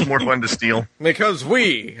 Oh, it's more fun to steal. Because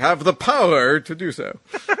we have the power to do so.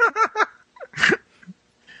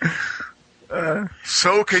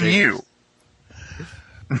 So can you.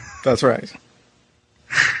 That's right.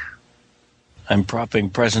 I'm propping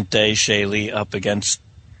present-day Shaylee up against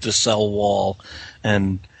the cell wall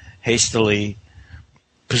and hastily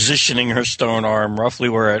positioning her stone arm roughly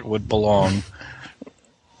where it would belong,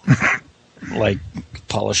 like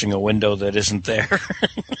polishing a window that isn't there.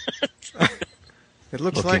 It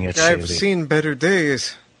looks Looking like at I've Shaylee. seen better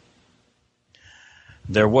days.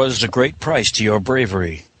 There was a great price to your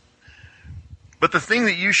bravery. But the thing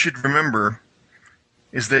that you should remember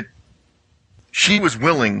is that she was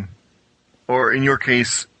willing, or in your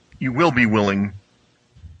case, you will be willing.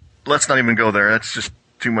 Let's not even go there. That's just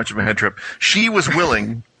too much of a head trip. She was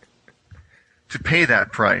willing to pay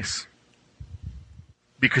that price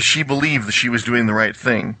because she believed that she was doing the right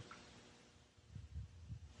thing.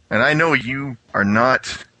 And I know you are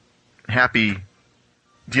not happy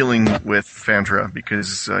dealing with Fantra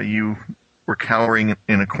because you were cowering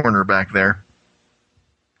in a corner back there.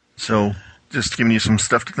 So, just giving you some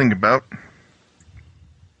stuff to think about.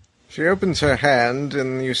 She opens her hand,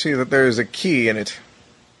 and you see that there is a key in it.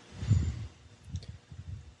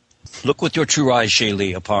 Look with your true eyes,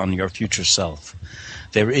 Shaylee, upon your future self.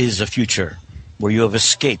 There is a future where you have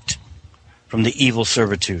escaped from the evil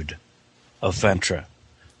servitude of Fantra,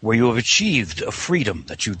 where you have achieved a freedom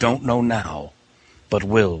that you don't know now, but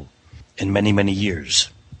will in many, many years.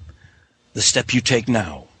 The step you take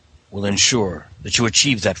now will ensure that you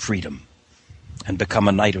achieve that freedom and become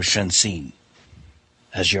a knight of Shensin,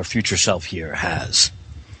 as your future self here has.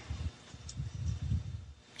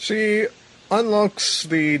 She unlocks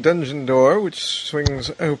the dungeon door, which swings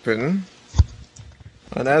open.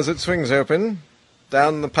 And as it swings open,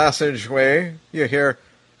 down the passageway, you hear,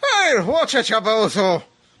 "Hey, watch it, you bozo!"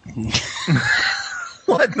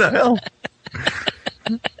 What the hell?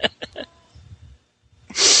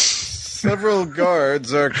 Several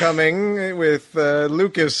guards are coming with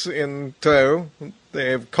Lucas in tow.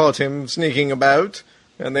 They have caught him sneaking about,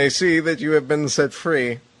 and they see that you have been set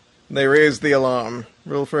free. They raise the alarm.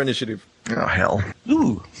 Roll for initiative. Oh, hell.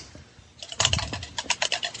 Ooh,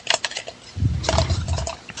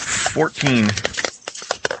 14.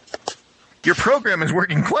 Your program is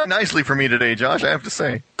working quite nicely for me today, Josh, I have to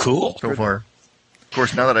say. Cool. So far. Of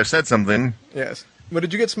course, now that I've said something. Yes. What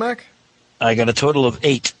did you get, Smack? I got a total of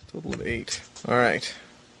 8. Total of 8. All right.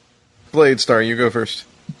 Blade Star, you go first.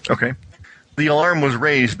 Okay. The alarm was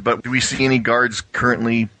raised, but do we see any guards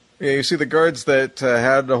currently? Yeah, you see the guards that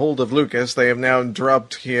had a hold of Lucas. They have now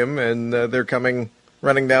dropped him, and they're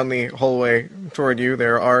running down the hallway toward you.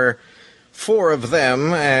 There are 4 of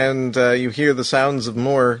them, and you hear the sounds of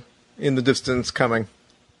more in the distance coming.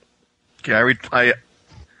 Okay,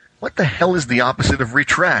 what the hell is the opposite of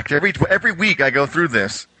retract? Every week I go through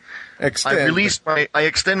this. Extend. I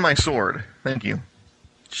extend my sword. Thank you.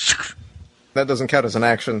 That doesn't count as an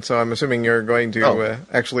action, so I'm assuming you're going to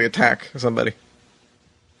actually attack somebody.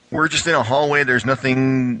 We're just in a hallway. There's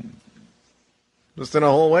nothing. Just in a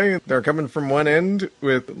hallway. They're coming from one end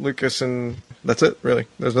with Lucas, and that's it, really.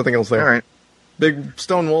 There's nothing else there. All right. Big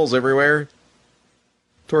stone walls everywhere.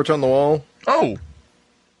 Torch on the wall. Oh!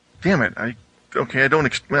 Damn it. I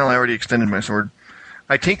already extended my sword.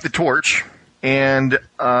 I take the torch, and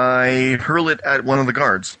I hurl it at one of the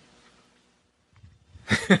guards.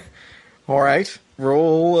 All right.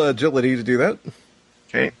 Roll agility to do that.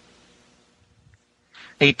 Okay.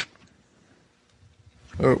 8.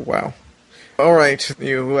 Oh, wow. All right.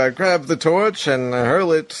 You grab the torch and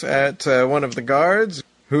hurl it at one of the guards,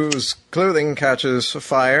 whose clothing catches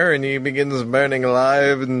fire, and he begins burning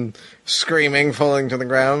alive and screaming, falling to the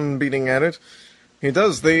ground, beating at it. He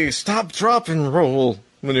does the stop, drop, and roll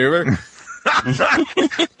maneuver.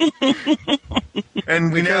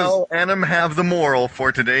 And we now, Annam, have the moral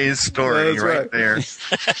for today's story right there.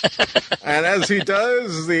 And as he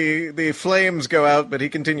does, the flames go out, but he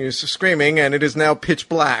continues screaming, and it is now pitch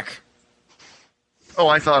black. Oh,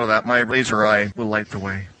 I thought of that. My laser eye will light the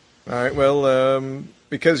way. All right, well,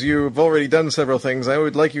 because you've already done several things, I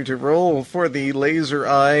would like you to roll for the laser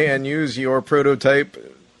eye and use your prototype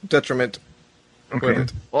detriment. Okay.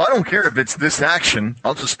 Well, I don't care if it's this action.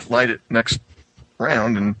 I'll just light it next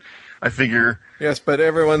round, and I figure... Yes, but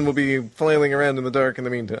everyone will be flailing around in the dark in the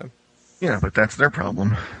meantime. Yeah, but that's their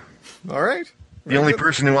problem. All right. The only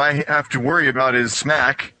person who I have to worry about is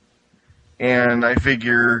Smack, and I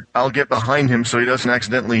figure I'll get behind him so he doesn't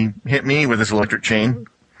accidentally hit me with his electric chain.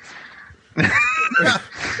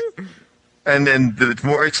 And then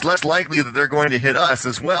it's less likely that they're going to hit us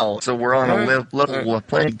as well, so we're on a level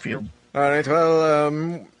playing field. All right,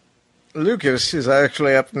 well, Lucas is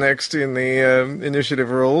actually up next in the initiative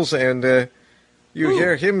rolls, and you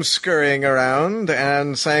hear him scurrying around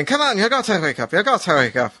and saying, "Come on, you got to wake up, you got to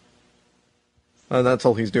wake up." And that's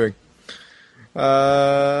all he's doing.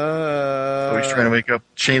 So he's trying to wake up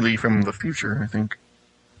Shaylee from the future, I think.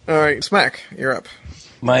 All right, Smack, you're up.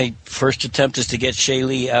 My first attempt is to get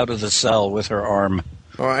Shaylee out of the cell with her arm.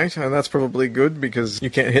 All right, and that's probably good because you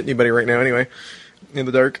can't hit anybody right now anyway in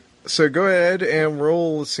the dark. So go ahead and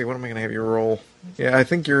roll. Let's see, what am I going to have you roll? Yeah, I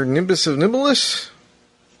think you're Nimbus of Nimblus.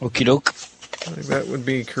 Okie doke. I think that would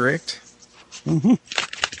be correct. Mm-hmm.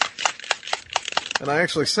 And I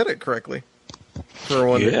actually said it correctly. For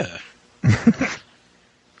one. Yeah.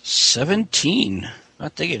 17.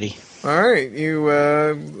 Not diggity. All right, you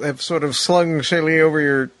have sort of slung Shaylee over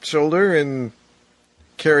your shoulder and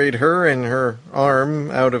carried her and her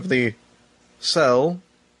arm out of the cell.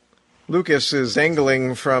 Lucas is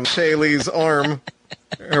angling from Shaylee's arm,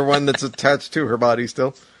 or one that's attached to her body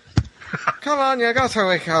still. Come on, you got to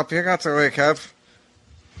wake up, you got to wake up.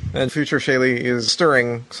 And future Shaylee is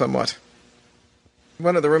stirring somewhat.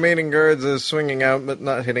 One of the remaining guards is swinging out, but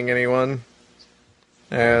not hitting anyone.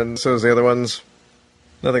 And so is the other ones.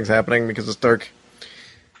 Nothing's happening because it's dark.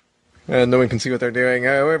 And no one can see what they're doing.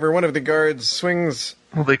 However, one of the guards swings...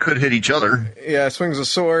 Well, they could hit each other. Yeah, swings a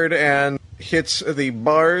sword and hits the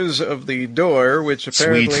bars of the door, which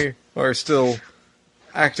apparently are still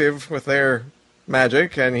active with their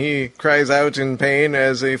magic, and he cries out in pain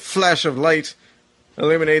as a flash of light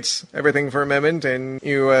illuminates everything for a moment, and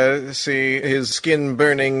you see his skin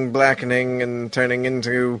burning, blackening, and turning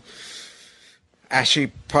into ashy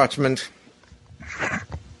parchment.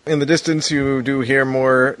 In the distance, you do hear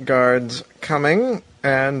more guards coming,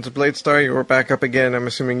 and Bladestar, you're back up again. I'm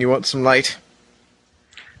assuming you want some light.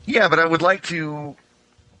 Yeah, but I would like to...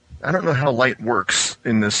 I don't know how light works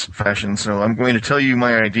in this fashion, so I'm going to tell you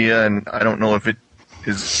my idea, and I don't know if it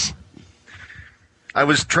is... I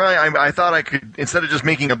was trying... I thought I could, instead of just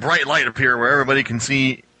making a bright light appear where everybody can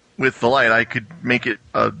see with the light, I could make it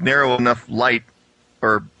a narrow enough light,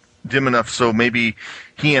 or dim enough so maybe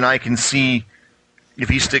he and I can see if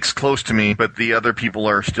he sticks close to me, but the other people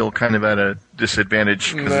are still kind of at a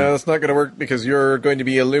disadvantage. No, that's not going to work because you're going to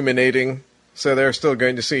be illuminating So they're still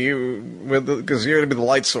going to see you because you're going to be the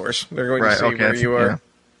light source. They're going to see where you are.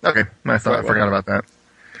 Yeah. Okay, I forgot about that.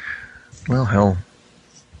 Well, hell.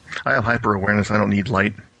 I have hyper-awareness. I don't need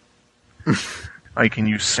light. I can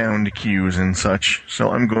use sound cues and such,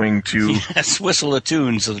 so I'm going to... Yes, whistle a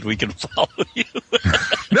tune so that we can follow you.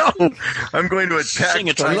 No! I'm going to attack... Sing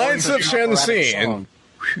a The Lights of Shensin.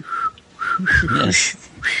 Yes.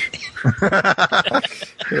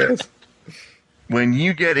 Yes. When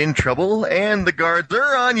you get in trouble and the guards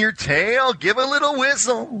are on your tail, give a little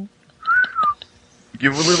whistle.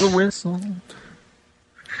 Give a little whistle.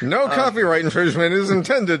 No copyright infringement is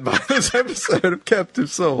intended by this episode of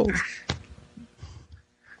Captive Souls.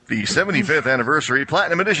 The 75th anniversary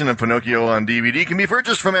Platinum Edition of Pinocchio on DVD can be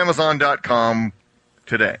purchased from Amazon.com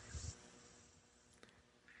today.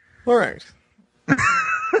 All right.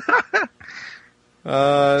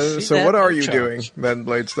 So what are you doing, then,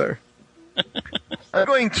 Bladestar? I'm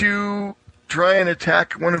going to try and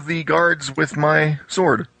attack one of the guards with my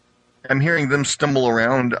sword. I'm hearing them stumble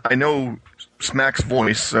around. I know Smack's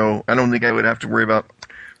voice, so I don't think I would have to worry about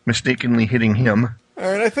mistakenly hitting him.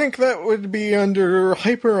 All right, I think that would be under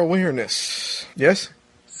hyper-awareness. Yes?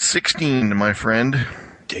 16, my friend.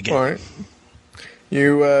 Dig it. All right.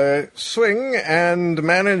 You swing and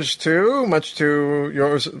manage to, much to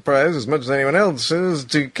your surprise, as much as anyone else's,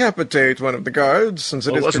 decapitate one of the guards. Since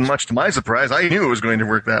Well, it wasn't much to my surprise. I knew it was going to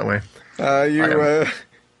work that way.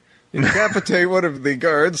 You decapitate one of the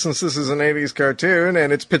guards, since this is an 80s cartoon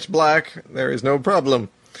and it's pitch black, there is no problem.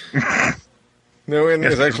 No one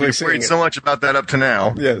is actually we've seeing worried it. so much about that up to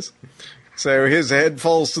now. Yes. So his head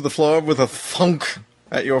falls to the floor with a thunk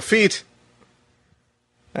at your feet.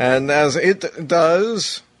 And as it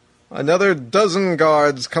does, another dozen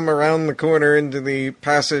guards come around the corner into the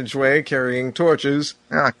passageway carrying torches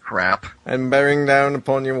Ah, crap. and bearing down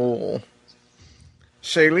upon you all.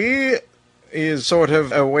 Shaylee is sort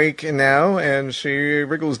of awake now, and she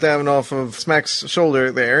wriggles down off of Smack's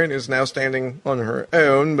shoulder there and is now standing on her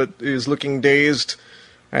own, but is looking dazed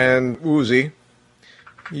and woozy.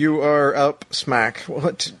 You are up, Smack.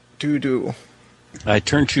 What do you do? I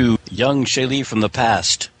turn to young Shaylee from the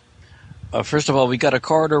past. First of all, we got a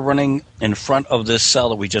corridor running in front of this cell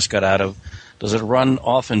that we just got out of. Does it run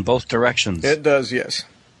off in both directions? It does, yes.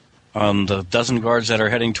 The dozen guards that are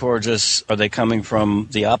heading towards us, are they coming from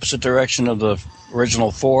the opposite direction of the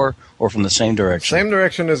original four or from the same direction? Same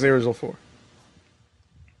direction as the original four.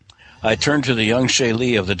 I turn to the young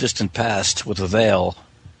Shaylee of the distant past with a veil.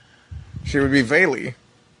 She would be Vaylee.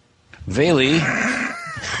 Vaylee.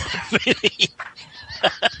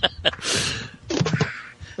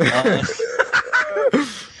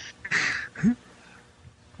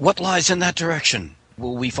 What lies in that direction?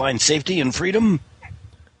 Will we find safety and freedom?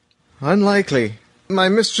 Unlikely. My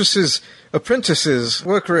mistress's apprentices'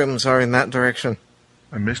 workrooms are in that direction.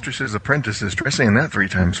 My mistress's apprentices. Try saying that 3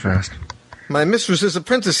 times fast. My mistress's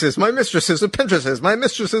apprentices, my mistress's apprentices, my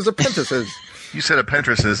mistress's apprentices. You said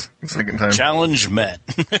apprentices the second time. Challenge met.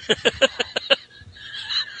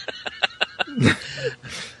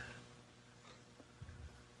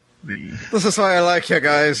 This is why I like you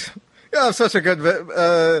guys. You have such a good, what's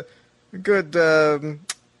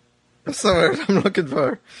the word I'm looking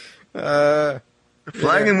for? The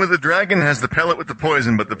flagon with the dragon has the pellet with the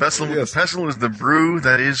poison, but the vessel with Yes. the pestle is the brew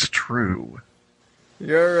that is true.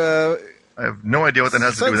 Your, I have no idea what that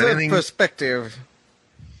has to do sense with of anything. perspective.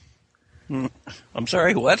 I'm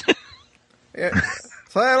sorry, what? Yeah.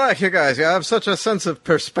 So I like you guys. You have such a sense of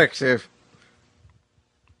perspective.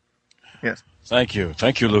 Yes. Thank you,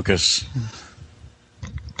 Lucas.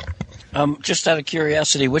 Just out of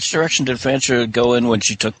curiosity, which direction did Fancher go in when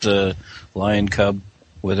she took the lion cub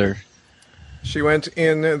with her? She went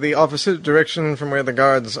in the opposite direction from where the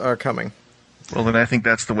guards are coming. Well, then I think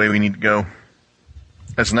that's the way we need to go.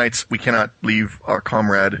 As knights, we cannot leave our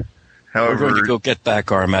comrade. We're However, going to go get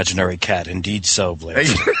back our imaginary cat. Indeed so,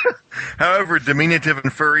 Blaze. however diminutive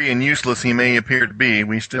and furry and useless he may appear to be,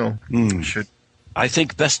 we still should. I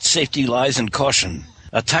think best safety lies in caution.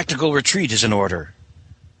 A tactical retreat is in order.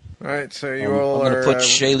 All right, so you I'm all going are... to put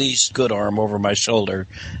Shaylee's good arm over my shoulder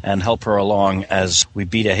and help her along as we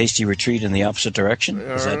beat a hasty retreat in the opposite direction.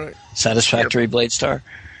 Is All that right. satisfactory, Bladestar?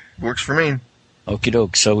 Works for me. Okie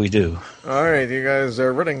doke, so we do. All right, you guys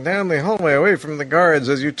are running down the hallway away from the guards.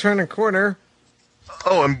 As you turn a corner,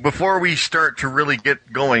 Oh, and before we start to really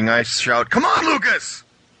get going, I shout, "Come on, Lucas!"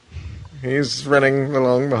 he's running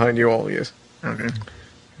along behind you all, yes. Okay.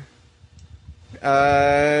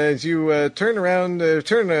 As you turn around,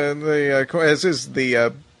 as is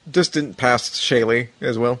the distant past Shaylee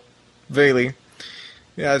as well, Vaylee.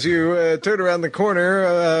 Yeah, as you turn around the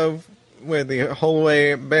corner, when the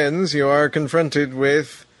hallway bends, you are confronted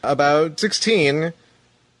with about 16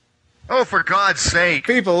 Oh, for God's sake!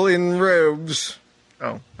 people in robes.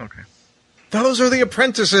 Oh, okay. Those are the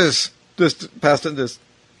apprentices! Just past it, just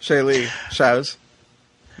Shaylee shouts.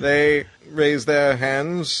 They raise their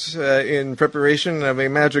hands in preparation of a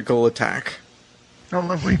magical attack. Oh,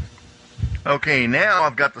 lovely. Okay, now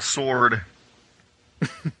I've got the sword.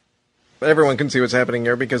 Everyone can see what's happening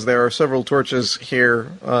here because there are several torches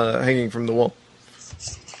here hanging from the wall.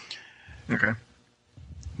 Okay.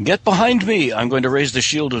 Get behind me! I'm going to raise the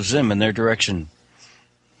shield of Zim in their direction.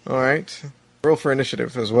 All right. Roll for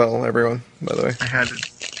initiative as well, everyone, by the way. I had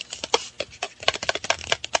it.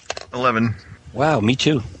 11. Wow, me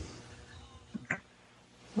too.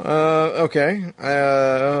 Okay.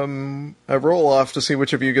 I roll off to see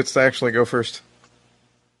which of you gets to actually go first.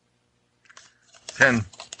 10.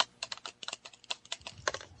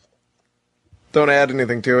 Don't add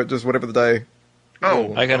anything to it, just whatever the die.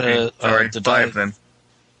 Oh, I got okay. Sorry, the 5 die. then.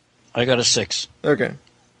 I got a 6. Okay.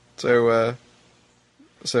 So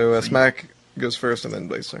Smack goes first and then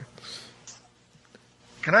Blazer.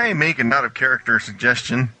 Can I make a not of character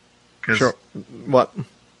suggestion? 'Cause, Sure. What?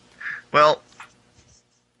 well,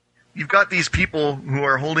 you've got these people who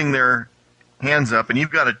are holding their hands up, and you've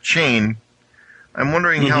got a chain. I'm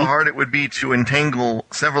wondering how hard it would be to entangle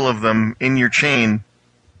several of them in your chain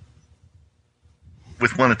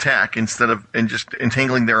with one attack and just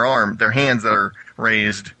entangling their hands that are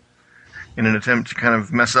raised in an attempt to kind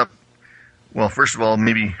of mess up. Well, first of all,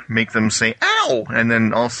 maybe make them say "ow," and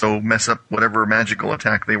then also mess up whatever magical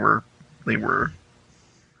attack they were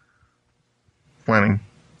planning.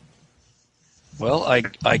 Well, I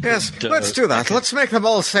Yes, could, let's do that. Let's make them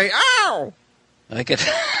all say "ow." I could.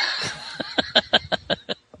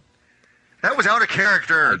 That was out of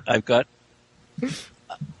character. I've got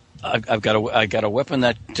a weapon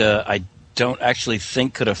that I don't actually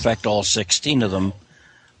think could affect all 16 of them,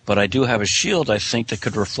 but I do have a shield I think that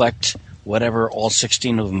could reflect whatever all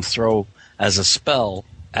 16 of them throw as a spell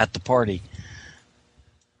at the party.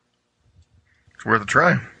 It's worth a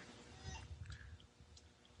try.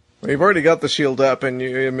 Well, you've already got the shield up, and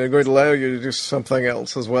I'm going to allow you to do something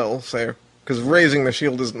else as well. So, because raising the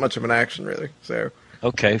shield isn't much of an action, really. So,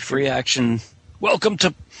 Okay, free action. Welcome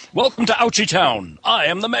to Ouchie Town. I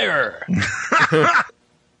am the mayor.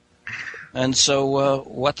 And so,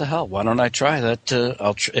 what the hell? Why don't I try that?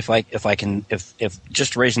 If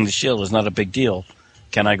just raising the shield is not a big deal,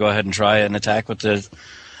 can I go ahead and try an attack with the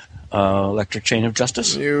electric chain of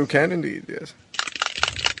justice? you can indeed, yes.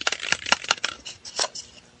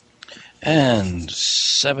 And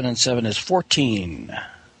 7 and 7 is 14.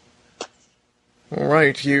 All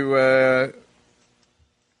right, you. What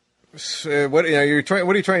are you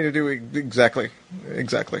trying to do exactly?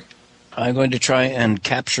 Exactly. I'm going to try and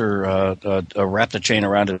capture, wrap the chain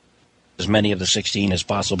around as many of the 16 as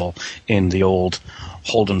possible in the old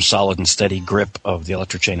hold 'em solid and steady grip of the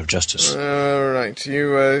electric chain of justice. All right,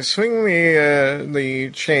 you swing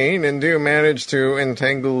the chain and do manage to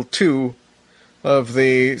entangle 2 of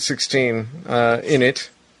the 16 in it.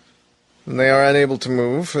 And they are unable to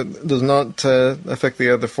move. It does not affect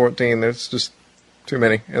the other 14. There's just too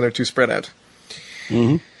many, and they're too spread out.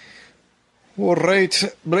 Mm-hmm. All right,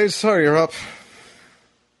 Blaze, sorry, you're up.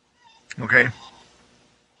 Okay.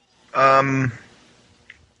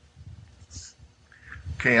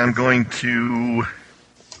 Okay, I'm going to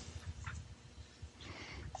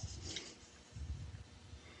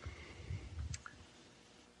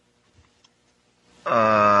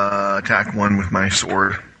attack one with my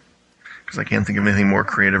sword because I can't think of anything more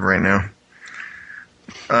creative right now.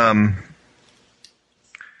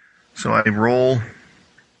 So I roll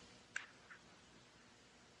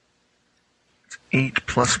 8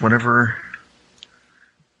 plus whatever.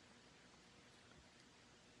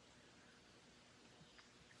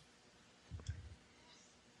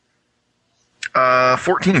 Uh,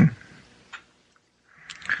 14.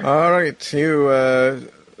 All right,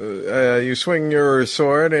 you swing your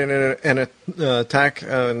sword and attack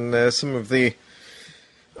on some of the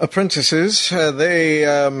apprentices. They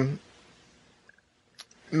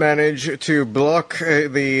manage to block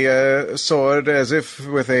the sword as if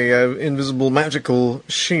with a invisible magical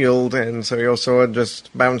shield, and so your sword just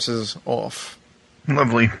bounces off.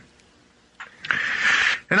 Lovely.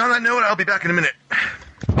 And on that note, I'll be back in a minute.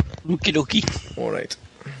 Okie dokie. All right.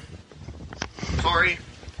 Sorry.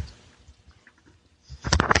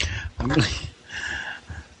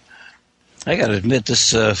 I gotta admit,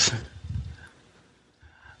 this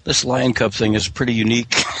Lion Cub thing is pretty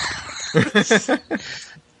unique.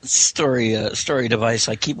 story device.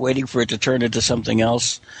 I keep waiting for it to turn into something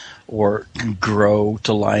else, or grow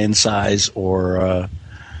to lion size, or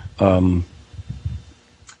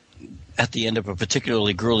at the end of a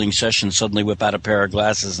particularly grueling session, suddenly whip out a pair of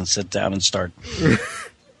glasses and sit down and start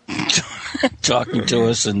talking to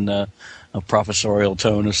us in a professorial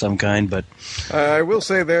tone of some kind. But I will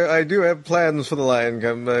say I do have plans for the Lion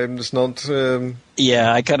King. I'm just not.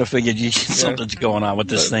 Yeah, I kind of figured something's going on with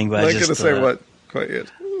this thing, but I'm I not just going to say what quite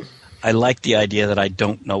yet. I like the idea that I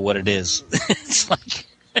don't know what it is. It's like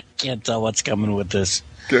I can't tell what's coming with this.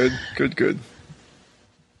 Good.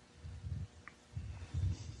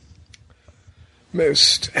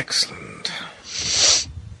 Most excellent.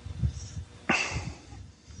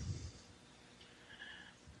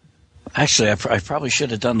 Actually, I probably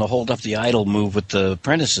should have done the hold up the idol move with the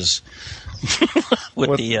apprentices,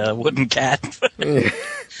 with the wooden cat.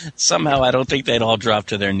 Somehow, I don't think they'd all drop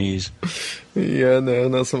to their knees. Yeah, no,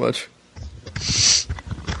 not so much.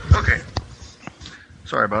 Okay.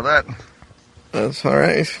 Sorry about that. That's all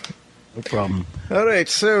right. No problem. All right,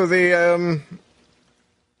 so the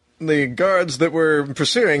guards that were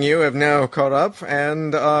pursuing you have now caught up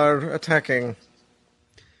and are attacking.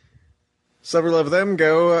 Several of them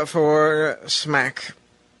go for smack,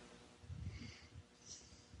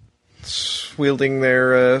 wielding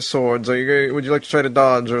their swords. Would you like to try to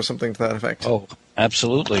dodge or something to that effect? Oh,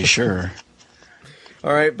 absolutely, sure.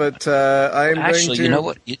 All right, but I'm Actually, going to... you know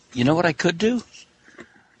what? You know what I could do?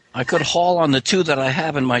 I could haul on the two that I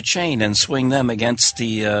have in my chain and swing them against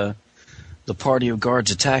the party of guards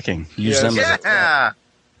attacking. Use them as Yeah!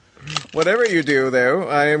 Whatever you do, though,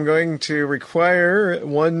 I am going to require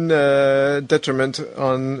one detriment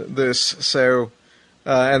on this, so...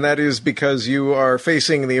 and that is because you are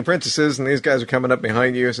facing the apprentices, and these guys are coming up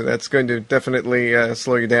behind you, so that's going to definitely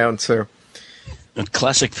slow you down, so... a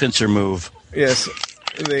classic pincer move. Yes.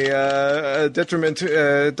 The detriment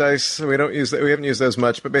dice, we haven't used those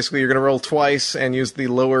much, but basically you're going to roll twice and use the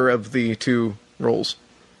lower of the two rolls.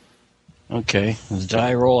 Okay. The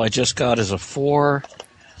die roll I just got is a 4.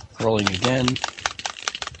 Rolling again.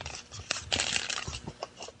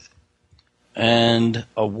 And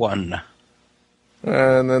a 1.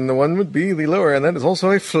 And then the 1 would be the lower, and that is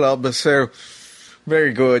also a flub, so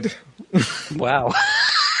very good. Wow.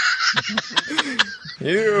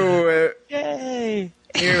 Yay!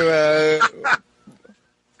 You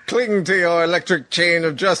cling to your electric chain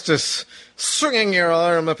of justice, swinging your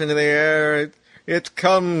arm up into the air. It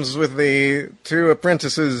comes with the two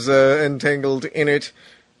apprentices entangled in it,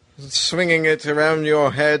 swinging it around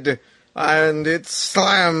your head, and it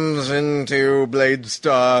slams into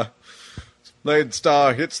Bladestar.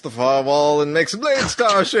 Bladestar hits the far wall and makes a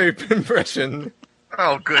Bladestar shape impression.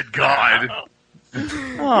 Oh, good God.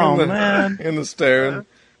 Oh, man. In the stone.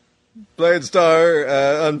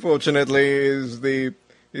 Bladestar, unfortunately, is the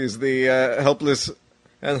helpless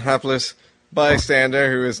and hapless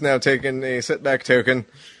bystander who has now taken a setback token.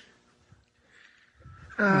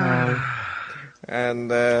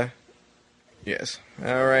 And, yes.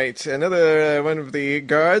 All right. Another one of the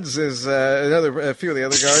guards is, a few of the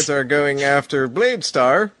other guards are going after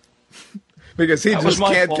Bladestar. Because he just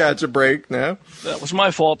can't catch a break now. That was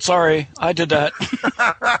my fault. Sorry. I did that.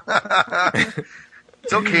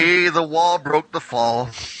 It's okay. The wall broke the fall.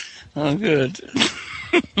 Oh, good.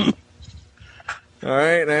 All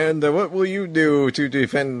right, and what will you do to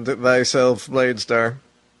defend thyself, Bladestar?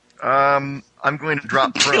 I'm going to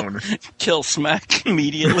drop prone. Kill Smack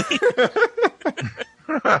immediately.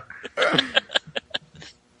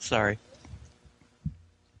 Sorry.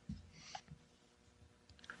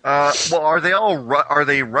 Well, are they all are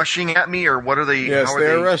they rushing at me, or what are they? Yes,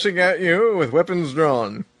 they're rushing at you with weapons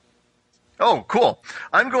drawn. Oh, cool.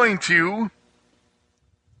 I'm going to,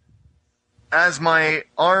 as my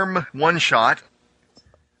arm one-shot,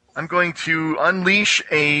 I'm going to unleash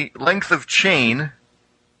a length of chain.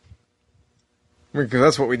 Because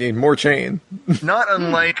that's what we need, more chain. Not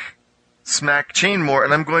unlike Smack Chainmore,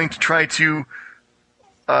 and I'm going to try to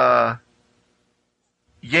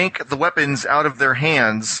yank the weapons out of their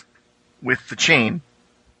hands with the chain.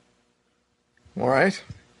 All right.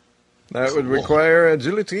 That would require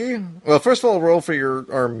agility. Well, first of all, roll for your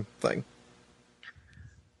arm thing.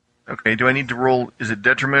 Okay, do I need to roll, is it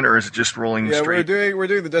detriment, or is it just rolling straight? Yeah, we're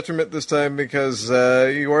doing the detriment this time because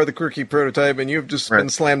you are the quirky prototype, and you've just been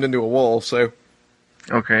slammed into a wall, so...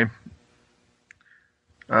 Okay.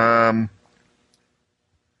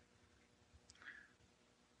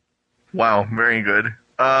 Wow, very good.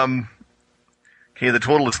 Okay, the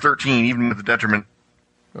total is 13, even with the detriment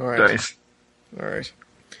all right. dice. All right.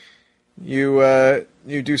 You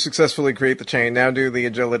you do successfully create the chain. Now do the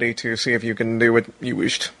agility to see if you can do what you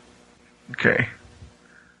wished. Okay.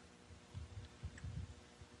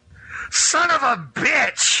 Son of a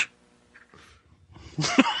bitch!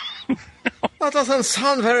 That doesn't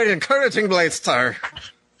sound very encouraging, Bladestar.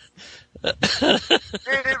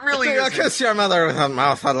 It really I'll is. kiss your mother with a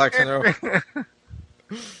mouth, I'd like to know.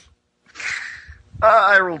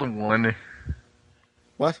 I rolled a 1.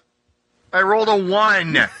 What? I rolled a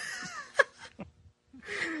 1.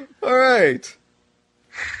 All right.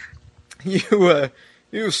 You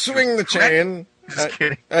swing the chain Just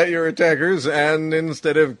kidding. at your attackers, and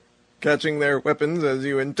instead of catching their weapons as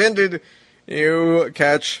you intended, you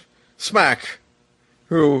catch Smack,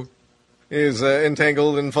 who is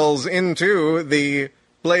entangled and falls into the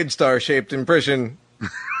blade star-shaped impression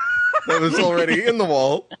that was already in the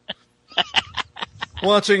wall.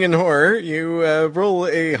 Watching in horror, you roll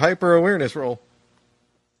a hyper-awareness roll.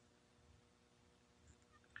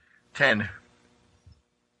 10.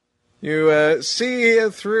 You see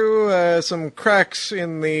through some cracks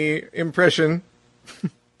in the impression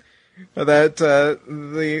that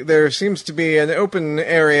there seems to be an open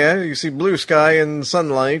area. You see blue sky and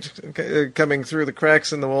sunlight coming through the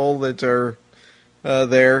cracks in the wall that are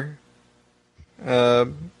there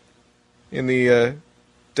in the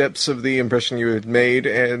depths of the impression you had made,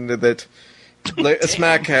 and that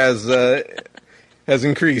Smack has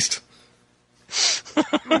increased.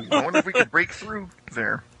 I wonder if we could break through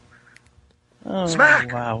there. Oh,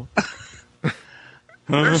 Smack! Wow.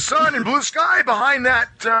 There's sun and blue sky behind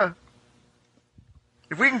that.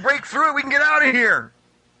 If we can break through it, we can get out of here.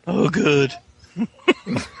 Oh, good. All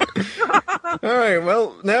right,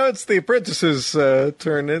 well, now it's the apprentice's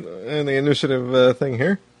turn in the initiative thing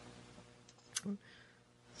here.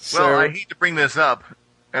 So, Well, I hate to bring this up,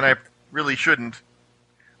 and I really shouldn't,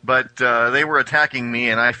 but they were attacking me,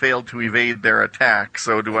 and I failed to evade their attack.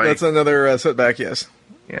 So do I? that's another setback, yes.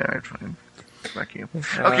 Yeah, I'm fine. Fuck you.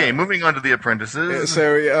 Okay, moving on to the apprentices.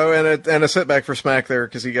 So, and a setback for Smack there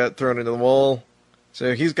because he got thrown into the wall.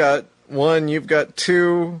 So he's got 1, you've got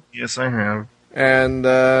 2, Yes, I have. and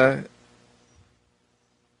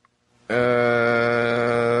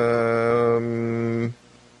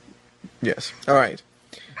yes. All right.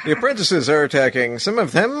 The apprentices are attacking. Some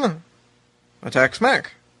of them attack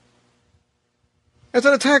Smack. It's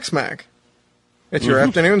an attack Smack. It's your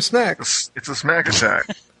afternoon snack. It's a smack attack.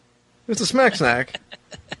 It's a Smack Snack.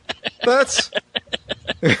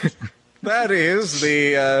 That is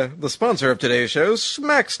the sponsor of today's show,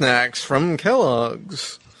 Smack Snacks from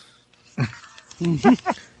Kellogg's. All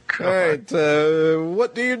right,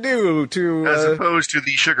 what do you do to As opposed to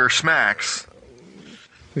the sugar smacks.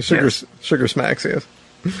 the sugar smacks? Yes.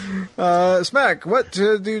 Smack, what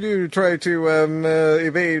do you do to try to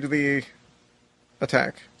evade the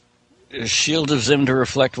attack? Shield of Zim to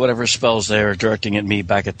reflect whatever spells they are directing at me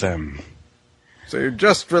back at them. So you're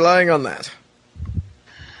just relying on that.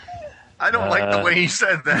 I don't like the way he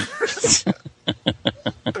said that.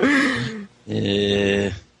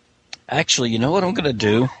 Actually, you know what I'm going to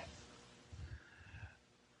do?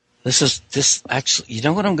 You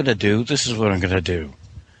know what I'm going to do? This is what I'm going to do.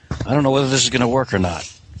 I don't know whether this is going to work or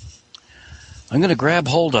not. I'm going to grab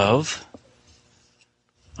hold of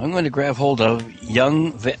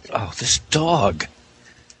young... this dog.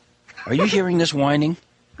 Are you hearing this whining?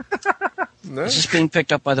 No? Is this being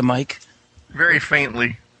picked up by the mic? Very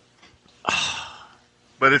faintly.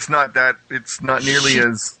 But it's not nearly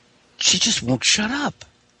as... She just won't shut up.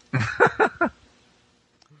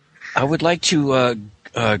 I would like to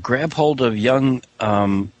grab hold of young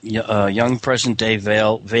present-day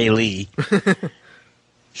Vaylee,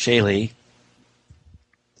 Shaylee,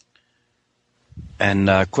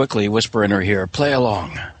 and quickly whisper in her ear, "Play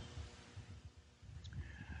along."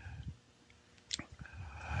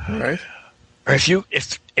 All right. Or if you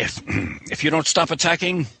don't stop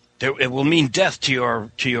attacking, it will mean death to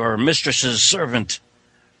your mistress's servant.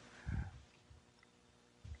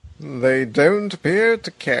 They don't appear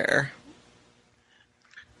to care.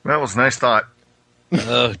 That was a nice thought.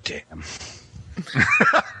 Oh damn!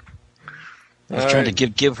 I was trying to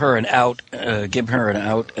give her an out,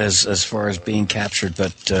 as far as being captured,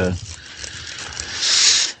 but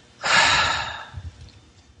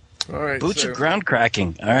All right. boots of ground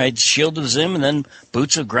cracking. All right, Shield of Zim, and then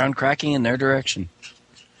boots of ground cracking in their direction.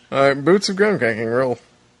 All right, boots of ground cracking. Roll.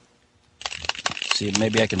 See,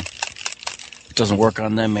 maybe I can. If it doesn't work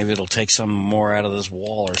on them, maybe it'll take some more out of this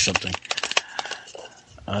wall or something.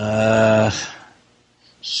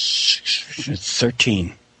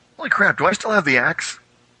 13. Holy crap, do I still have the axe?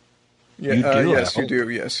 Yeah, You do, yes, I you do.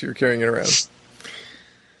 Yes, you're carrying it around.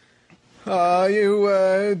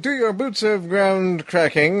 You do your boots of ground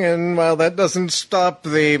cracking, and while that doesn't stop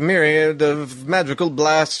the myriad of magical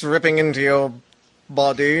blasts ripping into your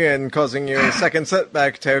body and causing you a second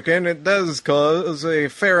setback token, it does cause a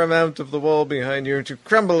fair amount of the wall behind you to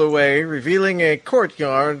crumble away, revealing a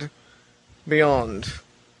courtyard beyond.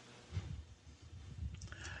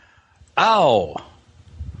 Ow!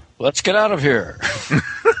 Let's get out of here.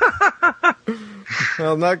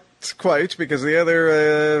 Well, not quite, because the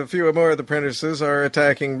other few more of the apprentices are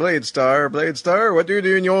attacking Bladestar. Bladestar, what do you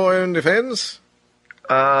do in your own defense?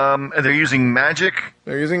 They're using magic.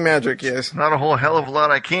 They're using magic, yes. Not a whole hell of a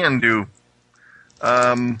lot I can do.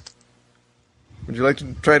 Would you like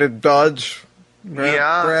to try to dodge?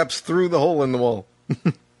 Yeah. Perhaps through the hole in the wall.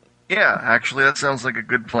 Yeah, actually, that sounds like a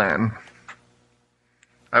good plan.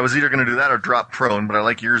 I was either going to do that or drop prone, but I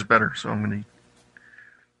like yours better, so I'm going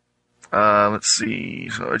to... let's see.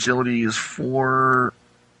 So agility is 4...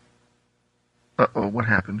 Uh-oh, what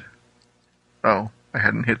happened? Oh, I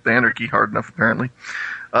hadn't hit the enter key hard enough, apparently.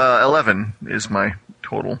 11 is my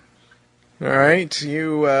total. All right,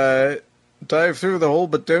 you dive through the hole,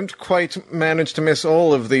 but don't quite manage to miss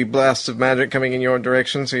all of the blasts of magic coming in your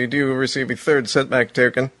direction, so you do receive a third setback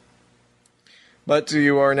token. But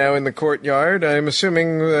you are now in the courtyard. I'm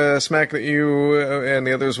assuming, Smack, that you and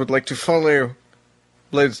the others would like to follow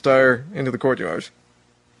Bladestar into the courtyard.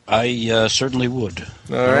 I certainly would.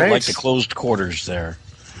 All I right. don't like the closed quarters there.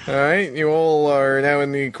 All right, you all are now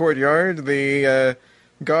in the courtyard. The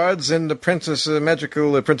guards and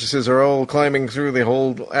magical apprentices are all climbing through the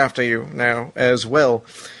hole after you now as well.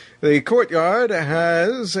 The courtyard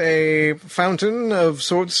has a fountain of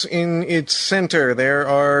sorts in its center. There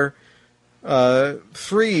are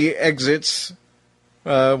 3 exits,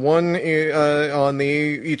 one on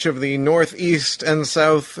each of the northeast and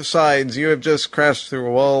south sides. You have just crashed through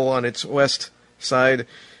a wall on its west side.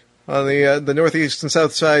 On the northeast and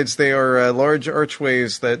south sides, they are large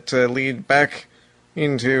archways that lead back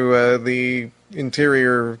into the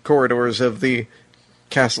interior corridors of the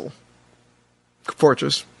castle.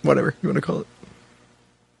 Fortress, whatever you want to call it.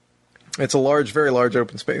 It's a large, very large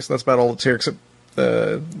open space. That's about all that's here, except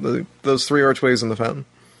those 3 archways and the fountain.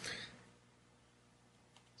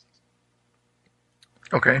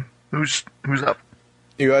 Okay, who's up?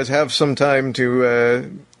 You guys have some time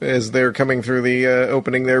to, as they're coming through the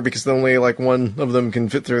opening there, because only like one of them can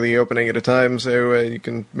fit through the opening at a time, so you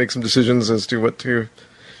can make some decisions as to what to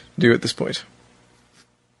do at this point.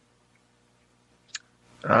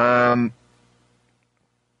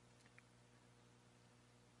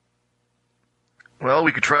 Well,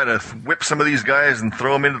 we could try to whip some of these guys and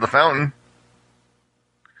throw them into the fountain.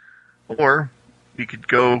 Or we could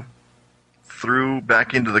go through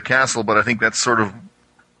back into the castle, but I think that's sort of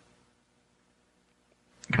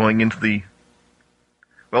going into the...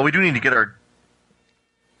 Well, we do need to get our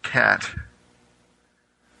cat.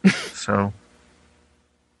 So...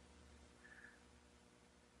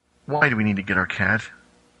 Why do we need to get our cat?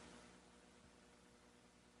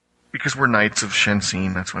 Because we're Knights of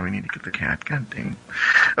Shensin, that's why we need to get the cat. God dang.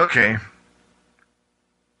 Okay.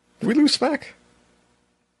 Did we lose Smack?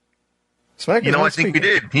 Smack is not I think speaking. we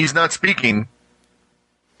did. He's not speaking.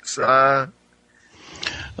 So,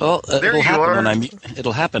 Well, There it'll you happen are.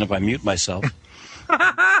 it'll happen if I mute myself.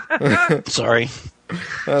 Sorry.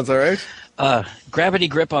 That's all right. Gravity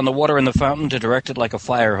grip on the water in the fountain to direct it like a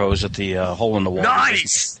fire hose at the hole in the wall.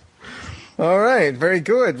 nice! All right, very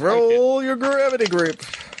good. Roll your gravity grip.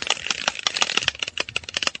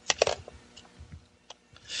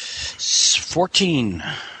 14.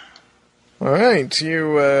 All right,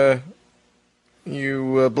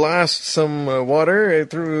 you blast some water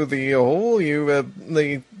through the hole.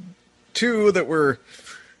 The 2 that were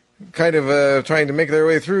kind of trying to make their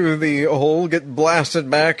way through the hole get blasted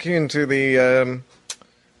back into the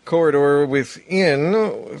corridor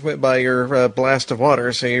within by your blast of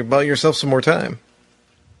water. So you buy yourself some more time.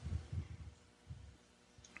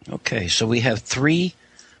 Okay, so we have 3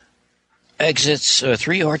 exits,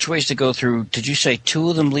 3 archways to go through. Did you say 2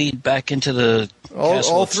 of them lead back into the castle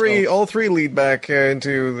All itself? three lead back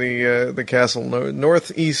into the castle,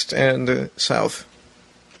 north, east, and south.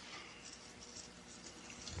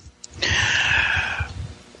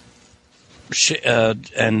 Shaylee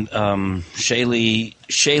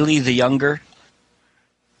the Younger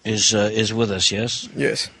is with us, yes?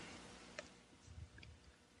 Yes.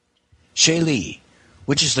 Shaylee,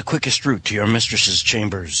 which is the quickest route to your mistress's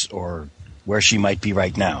chambers, or where she might be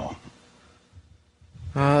right now?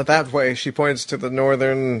 That way. She points to the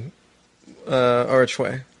northern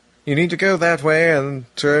archway. You need to go that way and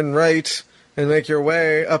turn right and make your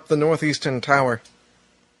way up the northeastern tower.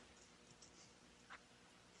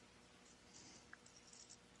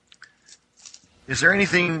 Is there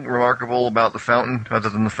anything remarkable about the fountain other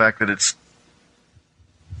than the fact that it's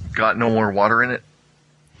got no more water in it?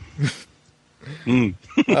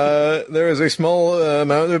 There is a small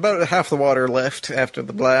amount, about half the water left after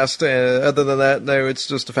the blast. Other than that, no, it's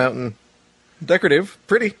just a fountain. Decorative,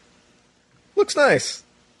 pretty, looks nice.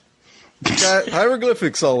 Got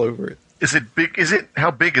hieroglyphics all over it. Is it big?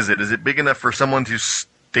 How big is it? Is it big enough for someone to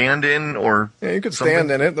stand in, or? Yeah, you could something?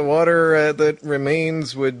 stand in it. The water that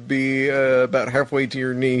remains would be about halfway to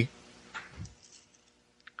your knee.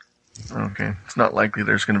 Okay, it's not likely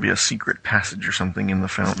there's going to be a secret passage or something in the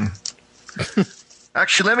fountain.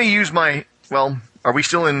 Actually, let me use my... Well, are we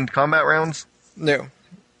still in combat rounds? No.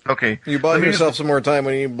 Okay. You bought yourself some more time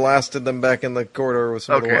when you blasted them back in the corridor with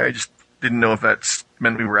some of the Okay, water. I just didn't know if that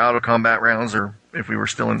meant we were out of combat rounds or if we were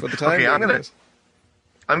still in... For the time okay, being,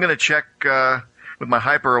 I'm gonna check with my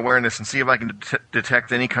hyper awareness and see if I can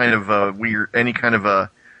detect any kind of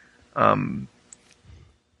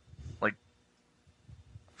like...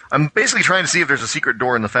 I'm basically trying to see if there's a secret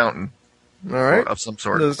door in the fountain. All right. Of some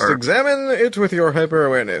sort. Let's examine it with your hyper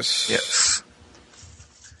awareness. Yes.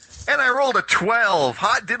 And I rolled a 12.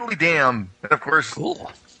 Hot diddly damn. And of course...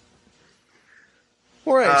 Cool.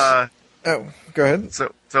 All right. Go ahead.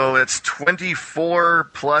 So that's 24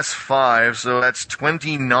 plus 5, so that's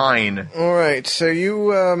 29. All right, so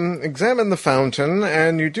you examine the fountain,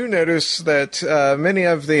 and you do notice that many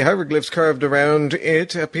of the hieroglyphs carved around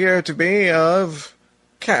it appear to be of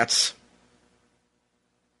cats.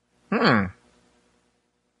 Now,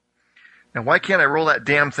 why can't I roll that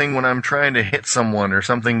damn thing when I'm trying to hit someone or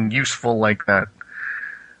something useful like that?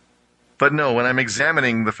 But no, when I'm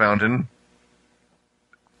examining the fountain...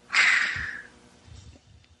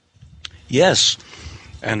 Yes.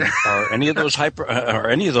 And are any of those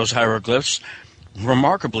hieroglyphs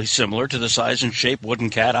remarkably similar to the size and shape wooden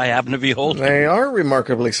cat I happen to be holding? They are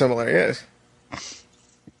remarkably similar, yes.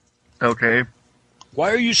 Okay.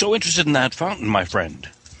 Why are you so interested in that fountain, my friend?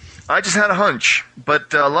 I just had a hunch,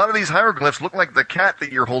 but a lot of these hieroglyphs look like the cat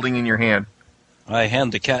that you're holding in your hand. I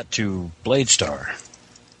hand the cat to Bladestar.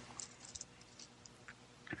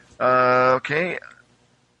 Okay.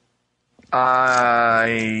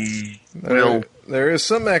 I will... There is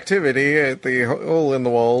some activity at the hole in the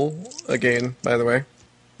wall, again, by the way.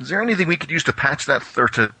 Is there anything we could use to patch that, or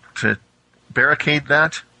to barricade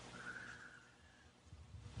that?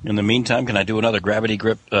 In the meantime, can I do another gravity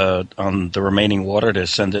grip on the remaining water to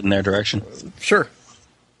send it in their direction? Sure.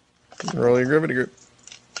 Roll your gravity grip.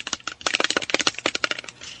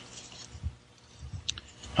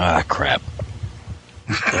 Ah, crap.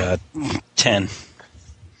 10.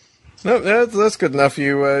 No, that's good enough.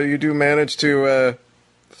 You do manage to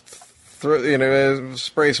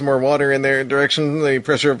spray some more water in their direction. The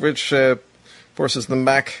pressure of which forces them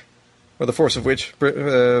back, or the force of which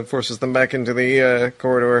forces them back into the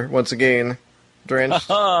corridor once again, drenched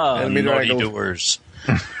and naughty bedraggled. doers.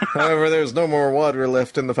 However, there's no more water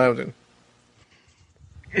left in the fountain.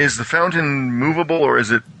 Is the fountain movable, or is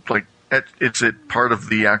it is it part of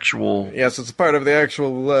the actual... Yes, it's part of the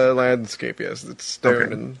actual landscape, yes. It's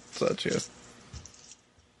stone and such, yes.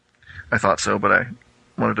 I thought so, but I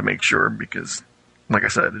wanted to make sure because, like I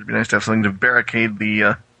said, it'd be nice to have something to barricade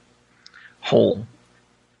the hole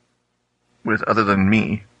with other than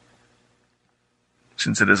me,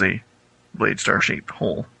 since it is a Bladestar-shaped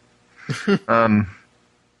hole. I'm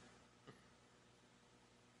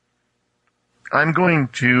going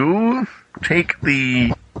to take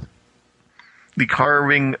the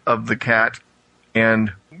carving of the cat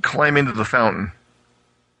and climb into the fountain.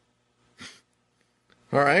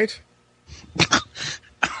 All right.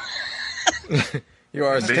 You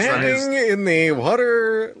are standing in the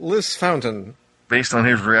waterless fountain. Based on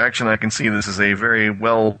his reaction, I can see this is a very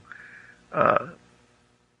well...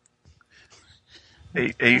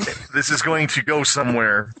 this is going to go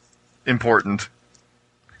somewhere important.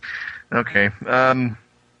 Okay.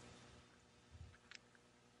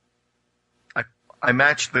 I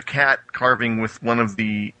matched the cat carving with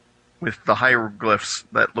the hieroglyphs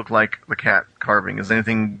that look like the cat carving. Has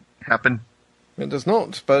anything happened? It does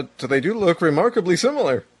not, but they do look remarkably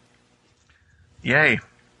similar. Yay.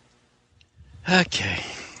 Okay.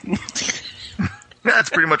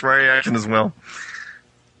 That's pretty much my reaction as well.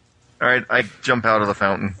 Alright, I jump out of the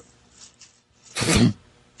fountain.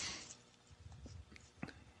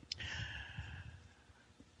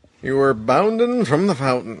 You were bounden from the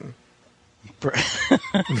fountain. I'm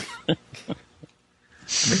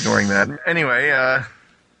ignoring that. Anyway,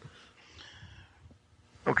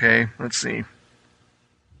 okay, let's see.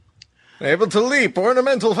 Able to leap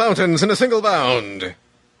ornamental fountains in a single bound.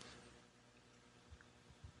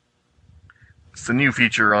 It's the new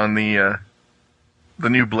feature on the the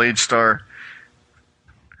new Blade Star.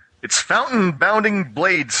 It's Fountain Bounding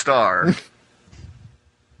Blade Star.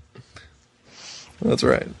 That's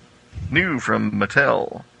right. New from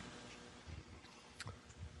Mattel.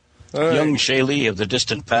 All right. Young Shaylee of the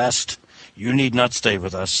distant past, you need not stay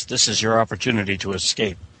with us. This is your opportunity to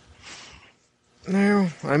escape. No,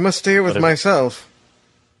 I must stay with myself.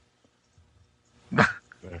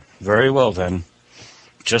 Very well, then.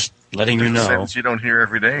 Just letting you There's a know. sentence you don't hear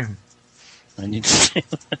every day. I need to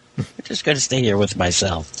I'm just going to stay here with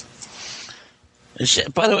myself.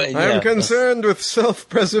 By the way, I'm concerned with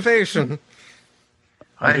self-preservation.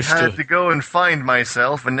 I Understood. had to go and find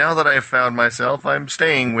myself, and now that I've found myself, I'm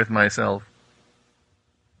staying with myself.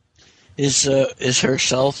 Is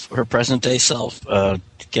her present day self,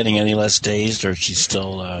 getting any less dazed, or she's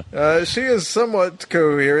still? She is somewhat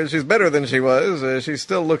coherent. She's better than she was. She's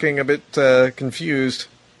still looking a bit confused.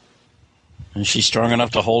 Is she strong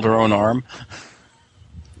enough to hold her own arm?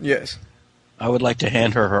 Yes. I would like to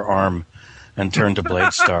hand her her arm, and turn to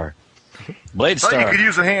Blade Star. Blade Thought you Star. could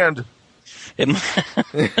use a hand.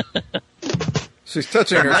 She's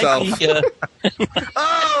touching herself.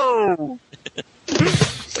 Oh!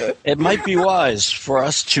 It might be wise for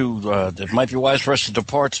us to. It might be wise for us to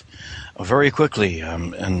depart very quickly.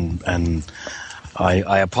 And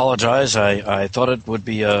I apologize. I thought it would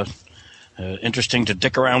be interesting to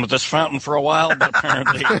dick around with this fountain for a while, but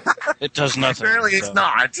apparently it does nothing. Apparently it's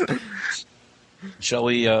not. Shall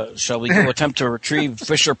we go attempt to retrieve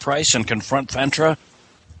Fisher Price and confront Fantra,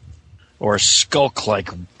 or skulk like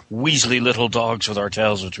weaselly little dogs with our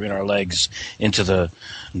tails between our legs into the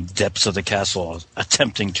depths of the castle,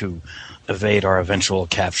 attempting to evade our eventual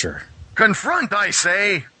capture? Confront, I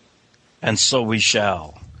say! And so we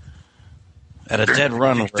shall. At a dead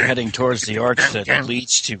run, we're heading towards the arch that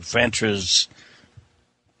leads to Fantra's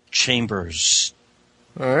chambers.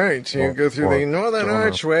 All right, you go through the northern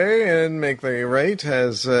archway and make the right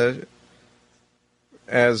as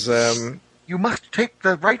You must take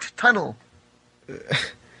the right tunnel.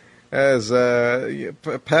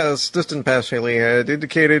 Distant past Haley had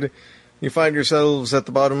indicated. You find yourselves at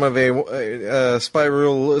the bottom of a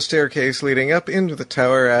spiral staircase leading up into the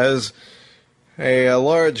tower as a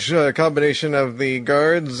large combination of the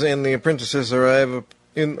guards and the apprentices arrive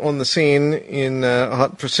on the scene in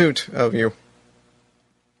hot pursuit of you.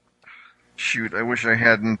 Shoot, I wish I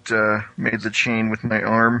hadn't made the chain with my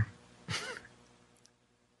arm.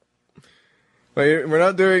 Well, we're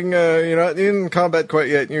not doing. You're not in combat quite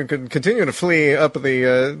yet. You can continue to flee up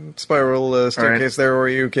the spiral staircase there, or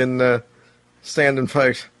you can stand and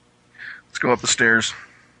fight. Let's go up the stairs.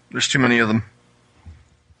 There's too many of them.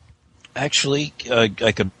 Actually, I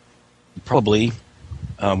could probably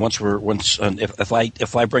if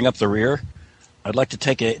I bring up the rear, I'd like to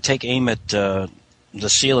take aim at the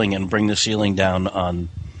ceiling and bring the ceiling down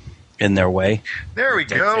in their way. There we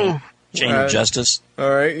go. Chain of justice. All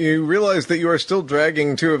right, you realize that you are still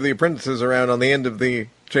dragging two of the apprentices around on the end of the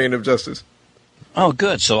chain of justice. Oh,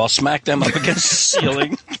 good. So I'll smack them up against the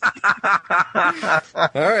ceiling. All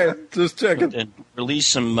right, just checking. And release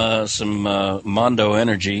some Mondo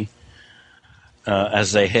energy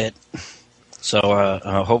as they hit. So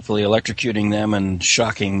hopefully electrocuting them and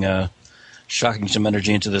shocking some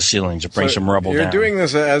energy into the ceiling to bring some rubble down. You're doing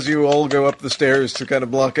this as you all go up the stairs to kind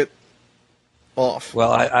of block it off.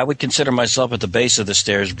 Well, I would consider myself at the base of the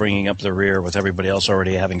stairs, bringing up the rear with everybody else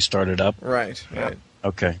already having started up. Right.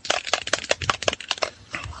 Okay.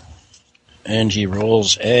 And he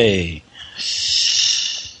rolls a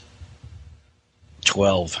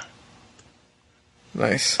 12.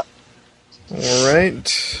 Nice. All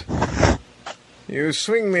right. You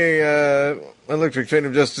swing the electric chain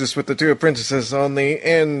of justice with the two apprentices on the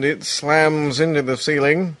end. It slams into the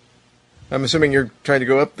ceiling. I'm assuming you're trying to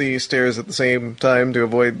go up the stairs at the same time to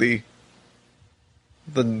avoid the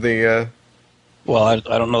Well, I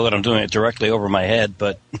don't know that I'm doing it directly over my head,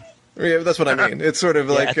 but yeah, that's what I mean. It's sort of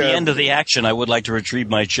like at the end of the action, I would like to retrieve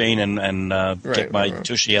my chain and kick my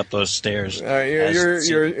tushy up those stairs.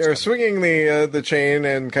 You're swinging the chain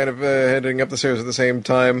and kind of heading up the stairs at the same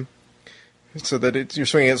time, so that you're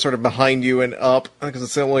swinging it sort of behind you and up, because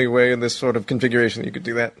it's the only way in this sort of configuration that you could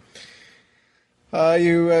do that.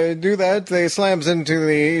 You do that, it slams into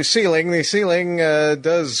the ceiling. The ceiling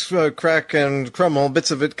does crack and crumble.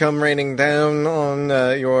 Bits of it come raining down on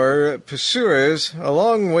your pursuers,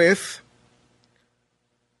 along with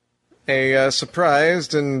a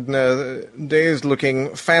surprised and dazed-looking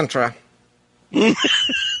Fantra.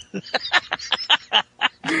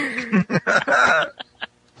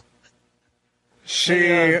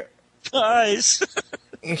 She Guys!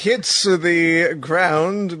 hits the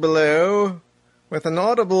ground below with an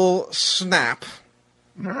audible snap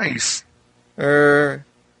Nice. Her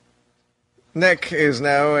neck is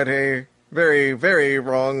now at a very, very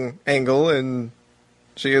wrong angle, and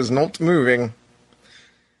she is not moving.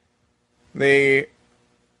 The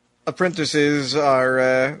apprentices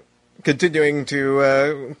are continuing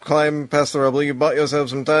to climb past the rubble. You bought yourself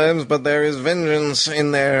some time, but there is vengeance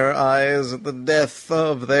in their eyes at the death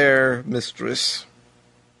of their mistress.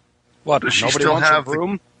 What? Does she Nobody still wants have her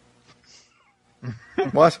broom?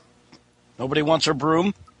 What? Nobody wants her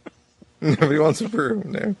broom? Nobody wants a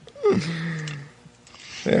broom, no.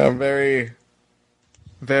 Yeah, I'm very,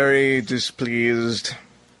 very displeased.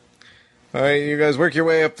 Alright, you guys work your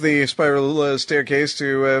way up the spiral staircase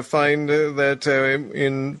to find that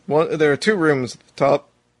there are two rooms at the top.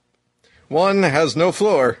 One has no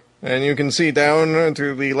floor, and you can see down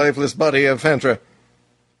to the lifeless body of Fantra.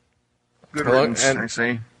 Good riddance, I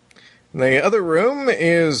say. The other room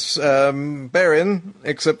is barren,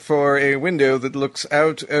 except for a window that looks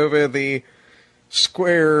out over the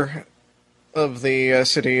square of the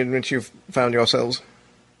city in which you've found yourselves.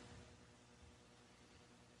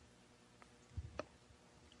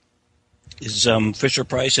 Is Fisher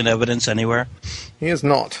Price in evidence anywhere? He is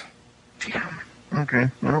not. Damn. Okay,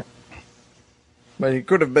 well. But he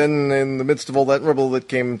could have been in the midst of all that rubble that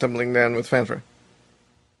came tumbling down with Fantra.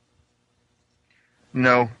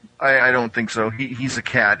 No, I don't think so. He's a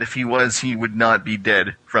cat. If he was, he would not be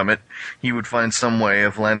dead from it. He would find some way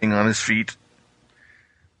of landing on his feet.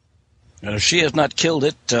 And if she has not killed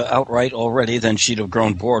it outright already, then she'd have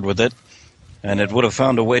grown bored with it, and it would have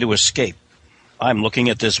found a way to escape. I'm looking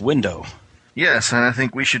at this window. Yes, and I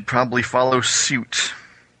think we should probably follow suit.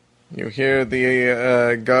 You hear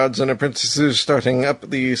the guards and apprentices starting up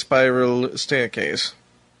the spiral staircase.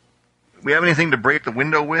 We have anything to break the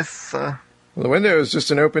window with? Well, the window is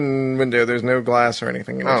just an open window. There's no glass or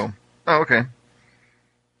anything in it. Oh, okay.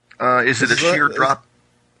 Is it a sheer drop?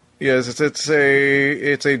 Yes, it's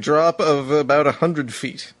a drop of about 100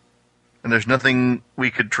 feet. And there's nothing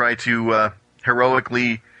we could try to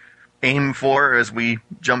heroically aim for as we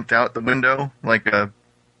jumped out the window?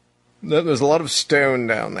 There's a lot of stone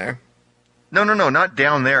down there. No, not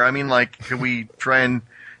down there. I mean, could we try and...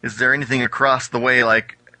 Is there anything across the way,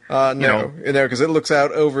 No, because it looks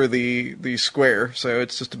out over the square, so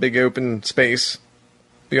it's just a big open space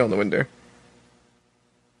beyond the window.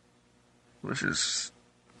 This is...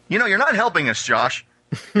 you're not helping us, Josh.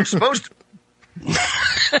 You're supposed to...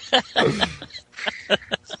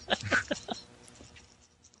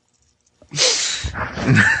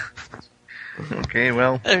 Okay,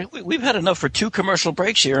 well... We've had enough for 2 commercial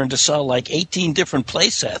breaks here and to sell 18 different play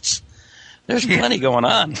sets. There's plenty going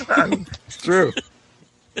on. It's true.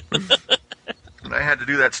 And I had to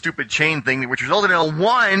do that stupid chain thing, which resulted in a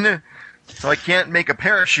 1, so I can't make a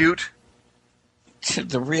parachute.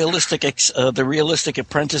 The realistic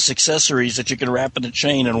apprentice accessories that you can wrap in a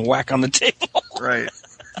chain and whack on the table. Right.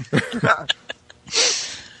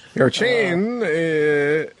 Your chain,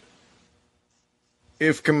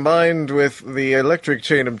 if combined with the electric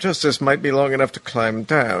chain of justice, might be long enough to climb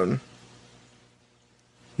down.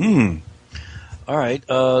 All right.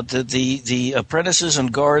 The apprentices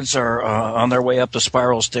and guards are on their way up the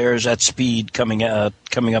spiral stairs at speed, coming up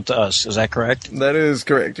to us. Is that correct? That is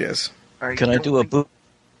correct. Yes. Can I do a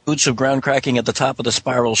boots of ground cracking at the top of the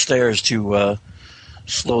spiral stairs to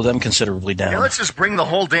slow them considerably down? Yeah, let's just bring the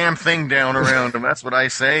whole damn thing down around them. That's what I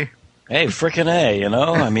say. Hey, frickin' A,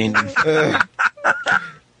 I mean,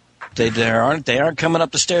 they aren't coming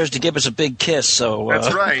up the stairs to give us a big kiss. So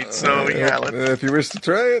that's right. So yeah, if you wish to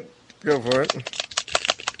try it, go for it.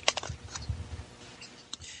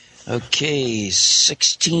 Okay,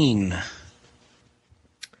 16.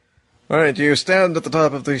 All right, you stand at the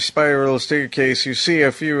top of the spiral staircase. You see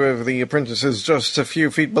a few of the apprentices just a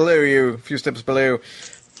few feet below you, a few steps below.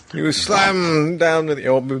 You slam down with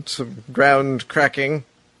your boots of ground cracking,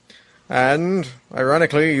 and,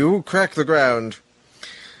 ironically, you crack the ground.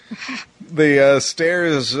 The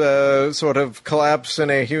stairs sort of collapse in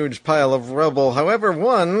a huge pile of rubble. However,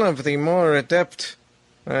 one of the more adept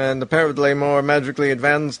and apparently more magically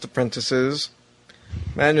advanced apprentices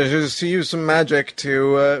manages to use some magic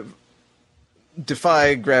to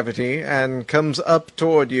defy gravity and comes up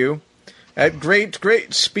toward you. At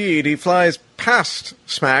great speed, he flies past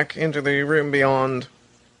Smack into the room beyond.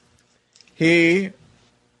 He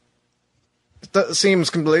seems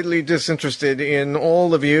completely disinterested in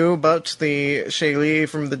all of you but the Shaylee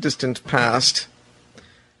from the distant past.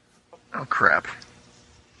 Oh, crap.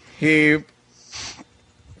 He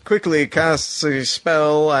quickly casts a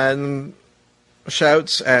spell and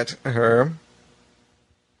shouts at her.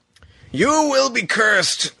 You will be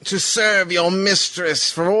cursed to serve your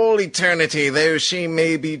mistress for all eternity, though she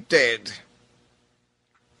may be dead.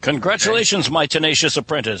 Congratulations, my tenacious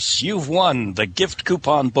apprentice. You've won the gift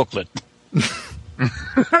coupon booklet.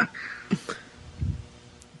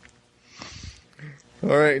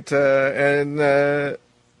 All right, and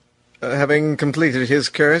having completed his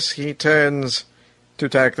curse, he turns to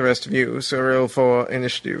attack the rest of you. So roll for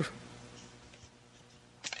initiative.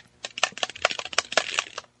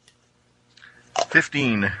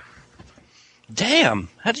 15. Damn,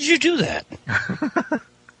 how did you do that?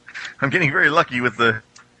 I'm getting very lucky with the...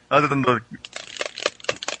 Other than the...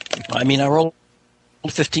 I mean, I rolled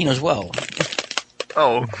 15 as well.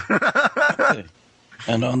 Oh. Okay.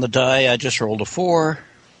 And on the die, I just rolled a 4.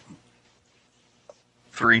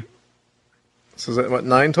 3. So is that, what,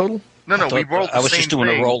 9 total? No, we rolled the I was same just doing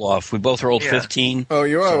thing. a roll-off. We both rolled 15. Oh,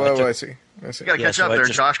 you are? So I see. You gotta catch so up I there,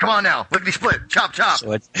 just- Josh. Come on now. Lickety split. Chop, chop.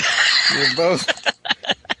 So You both...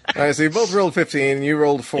 All right, so you both rolled 15, you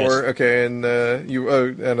rolled 4, Yes. okay, and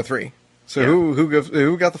and a 3. So Yeah.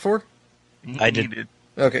 who got the 4? I did.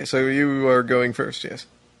 Okay, so you are going first, yes.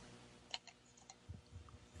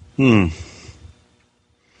 I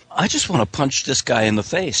just want to punch this guy in the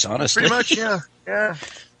face, honestly. Pretty much, yeah. Yeah.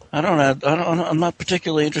 I'm not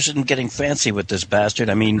particularly interested in getting fancy with this bastard.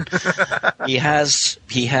 I mean, he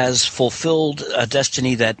has fulfilled a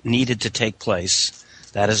destiny that needed to take place.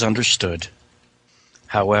 That is understood.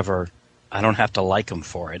 However, I don't have to like him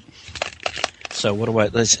for it. So what do I?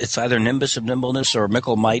 It's either Nimbus of Nimbleness or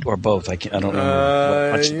Mickle Might or both. I don't know.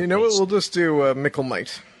 what punch in You the know what? face. We'll just do Mickle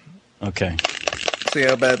Might. Okay. See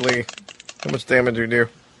how much damage you do.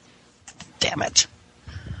 Damn it.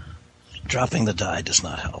 Dropping the die does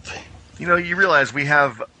not help. You know, you realize we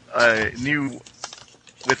have a new...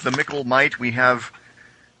 With the Mickle Might, we have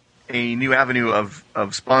a new avenue of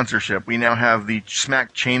sponsorship. We now have the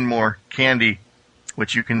Smack Chainmore candy,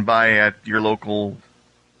 which you can buy at your local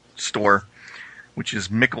store, which is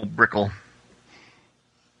Mickle Brickle.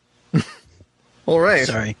 All right.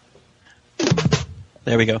 Sorry.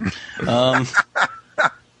 There we go.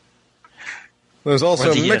 There's also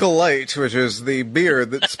Or the, Mickle Light, which is the beer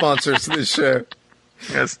that sponsors this show.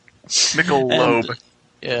 Yes, Mickle Lobe.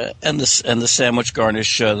 Yeah, and the sandwich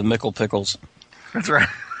garnish, the Mickle Pickles. That's right.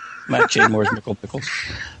 Mac Chainmore's Mickle Pickles.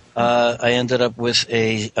 I ended up with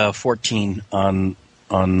a 14 on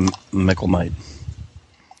Mickle Might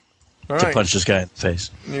All to right. punch this guy in the face.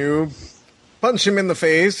 You punch him in the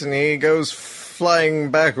face, and he goes flying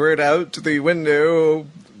backward out to the window,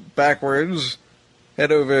 backwards,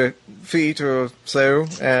 head over feet or so,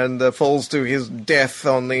 and falls to his death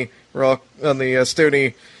on the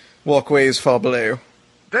stony walkways far below.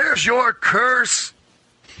 There's your curse.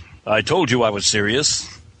 I told you I was serious.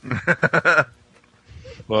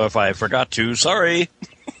 Well, if I forgot to, sorry.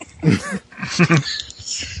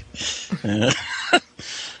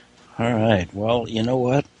 All right. Well, you know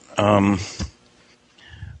what?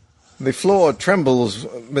 The floor trembles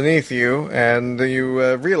beneath you, and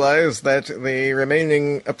you realize that the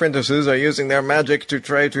remaining apprentices are using their magic to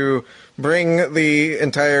try to bring the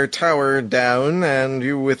entire tower down, and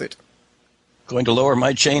you with it. Going to lower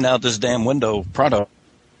my chain out this damn window pronto.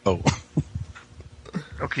 Oh.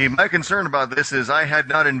 Okay, my concern about this is I had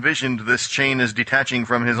not envisioned this chain as detaching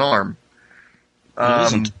from his arm. It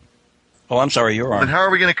isn't. Oh, I'm sorry, your Then arm. how are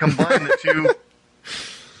we going to combine the two?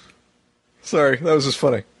 Sorry, that was just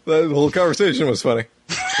funny. The whole conversation was funny.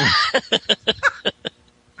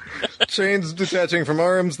 Chains detaching from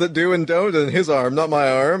arms that do and don't, and his arm, not my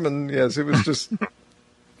arm, and yes, it was just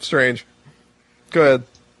strange. Go ahead.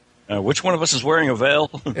 Which one of us is wearing a veil?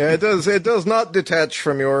 Yeah, it does not detach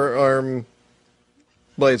from your arm,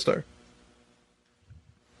 Bladestar.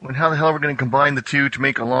 Well, how the hell are we going to combine the two to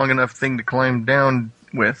make a long enough thing to climb down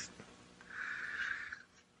with?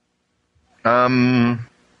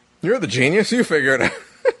 You're the genius, you figure it out.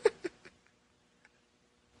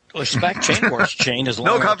 Well, Smack Chainmore's chain is long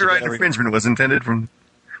No enough to copyright get every- infringement was intended from...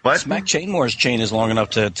 What? Smack Chainmore's chain is long enough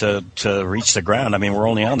to reach the ground. I mean, we're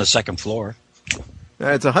only on the second floor.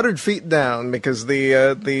 It's 100 feet down because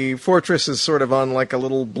the fortress is sort of on like a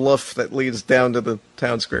little bluff that leads down to the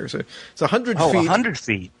town square. So it's 100 Oh, feet. 100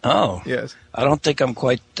 feet. Oh. Yes. I don't think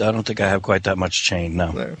I have quite that much chain,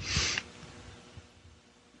 no. No.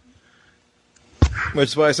 Which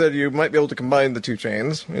is why I said you might be able to combine the two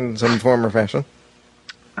chains in some form or fashion.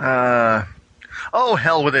 Oh,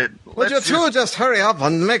 hell with it. Would you two just hurry up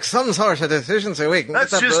and make some sort of decision so we can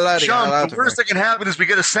Let's get that just bloody hell jump. out The of worst here? that can happen is we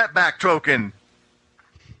get a setback token.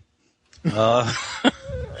 I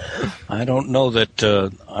don't know that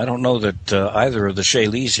either of the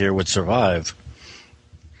Shaylees here would survive.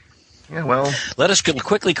 Yeah, well, Let us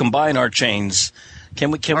quickly combine our chains.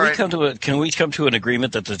 Can we right. come to an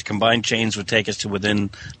agreement that the combined chains would take us to within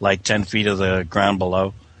like 10 feet of the ground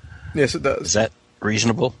below? Yes, it does. Is that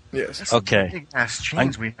reasonable? Yes. Okay. big ass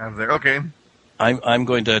chains we have there. Okay. I'm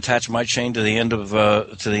going to attach my chain to the end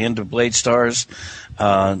of Blade Stars,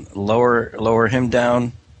 lower him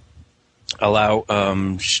down, allow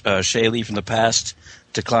Shaylee from the past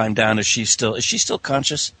to climb down. Is she still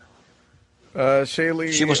conscious?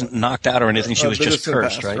 Shaylee. She wasn't knocked out or anything. She was just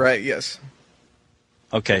cursed, right? Right. Yes.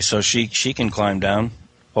 Okay, so she can climb down.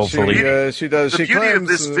 Hopefully, she does. The She beauty climbs, of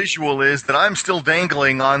this visual is that I'm still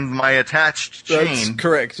dangling on my attached That's chain.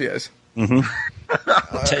 correct. Yes.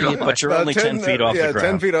 but you're only 10 feet off the ground.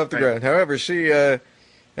 10 feet off the ground. However, she, as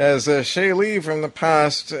Shaylee from the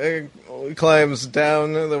past climbs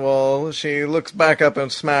down the wall, she looks back up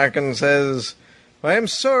at Smack and says, "I am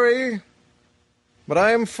sorry, but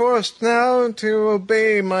I am forced now to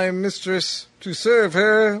obey my mistress, to serve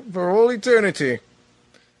her for all eternity."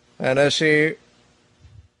 And as she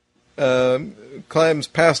climbs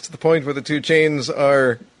past the point where the two chains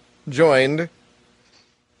are joined,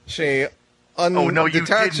 she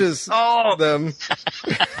detaches them.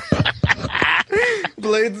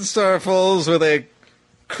 Blade Star falls with a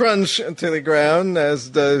crunch to the ground, as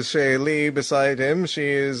does Shaylee beside him. She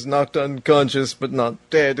is knocked unconscious, but not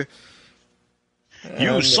dead.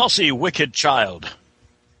 You saucy, wicked child.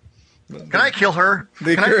 Can I kill her?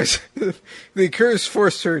 The curse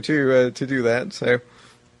forced her to do that. So,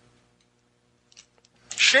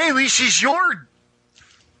 Shaylee, she's your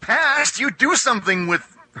past. You do something with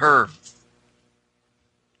her.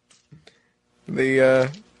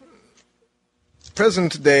 The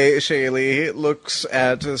present day Shaylee looks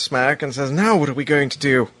at Smack and says, "Now what are we going to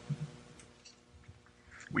do?"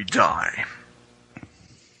 We die.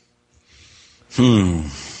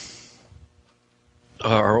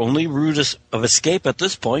 Our only route of escape at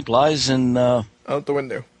this point lies in Out the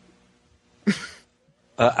window.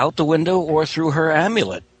 out the window or through her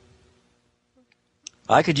amulet.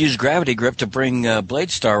 I could use Gravity Grip to bring Blade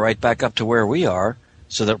Star right back up to where we are,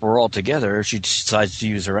 so that we're all together if she decides to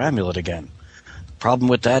use her amulet again. The problem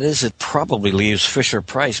with that is it probably leaves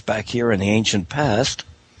Fisher-Price back here in the ancient past.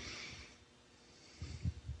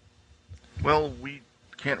 Well, we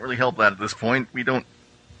can't really help that at this point. We don't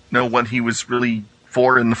know what he was really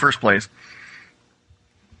for in the first place.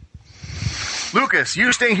 Lucas,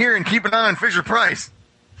 you stay here and keep an eye on Fisher-Price.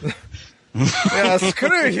 Yeah,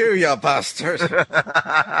 screw you bastard.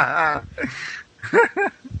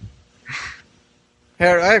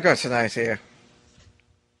 Here, I've got an idea.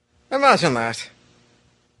 Imagine that.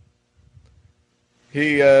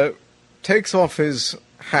 He takes off his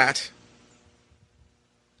hat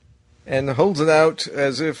and holds it out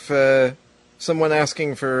as if someone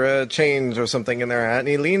asking for change or something in their hat. And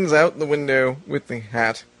he leans out the window with the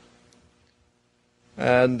hat.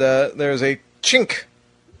 And there's a chink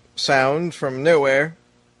sound from nowhere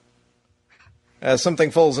as something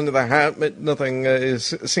falls into the hat, but nothing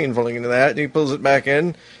is seen falling into that. He pulls it back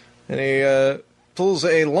in, and he pulls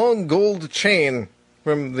a long gold chain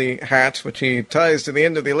from the hat, which he ties to the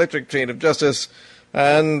end of the electric chain of justice,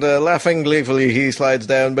 and laughing gleefully, he slides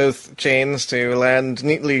down both chains to land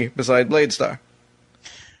neatly beside Blade Star.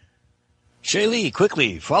 Shaylee,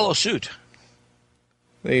 quickly, follow suit.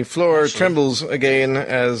 The floor trembles again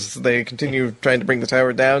as they continue trying to bring the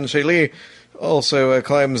tower down. Shaylee also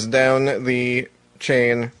climbs down the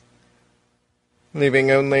chain,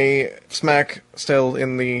 leaving only Smack still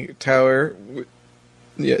in the tower.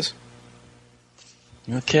 Yes.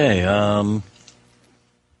 Okay,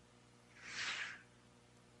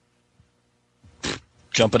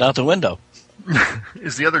 jumping out the window.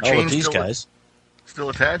 Is the other Oh, chain with these guys. still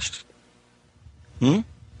attached?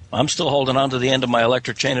 I'm still holding on to the end of my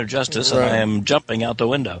electric chain of justice, Right. and I am jumping out the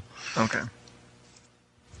window. Okay.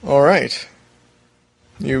 All right.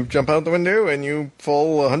 You jump out the window and you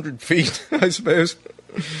fall 100 feet, I suppose.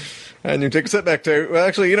 And you take a setback token. Well,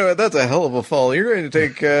 actually, you know what? That's a hell of a fall. You're going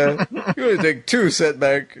to take 2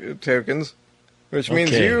 setback tokens, which means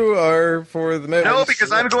Okay. you are, for the moment... No,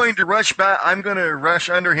 because I'm going to rush back. I'm going to rush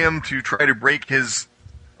under him to try to break his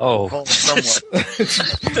Oh, fall somewhat.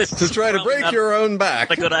 to try to break your own back.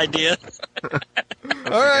 a good idea.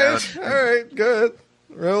 All right, good.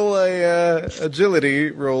 Roll a agility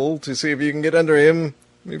roll to see if you can get under him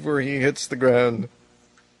before he hits the ground.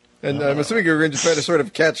 And I'm assuming you're going to try to sort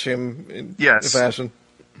of catch him in Yes. a fashion.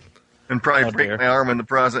 And probably Oh, break dear. my arm in the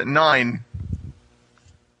process. 9.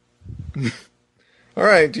 All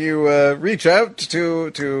right, you reach out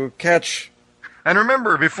to catch. And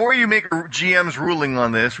remember, before you make a GM's ruling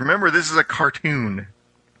on this, remember this is a cartoon.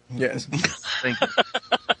 Yes. Thank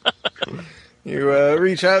you. You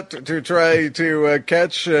reach out to try to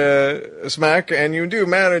catch Smack, and you do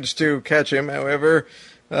manage to catch him. However,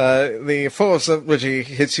 the force of which he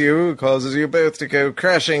hits you causes you both to go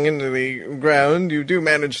crashing into the ground. You do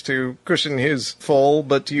manage to cushion his fall,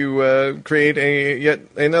 but you create yet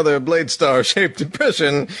another Blade Star-shaped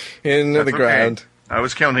depression in the ground. I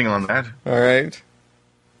was counting on that. All right.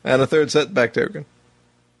 And a third setback token.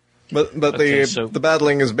 But Okay, the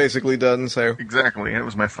battling is basically done, so... Exactly, it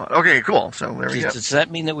was my thought. Okay, cool. So there we go. Does that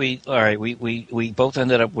mean that we both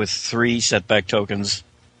ended up with 3 setback tokens?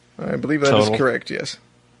 I believe that Total. is correct, yes.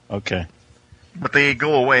 Okay. But they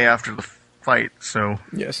go away after the fight, so...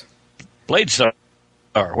 Yes. Blade Star,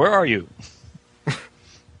 where are you?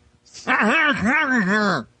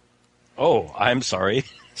 Oh, I'm sorry.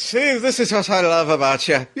 See, this is what I love about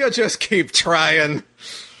you. You just keep trying.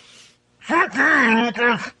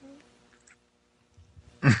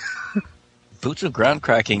 Boots of ground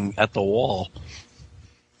cracking at the wall.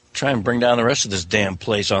 Try and bring down the rest of this damn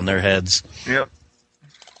place on their heads. Yep.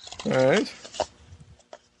 All right.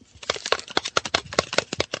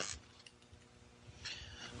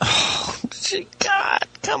 God,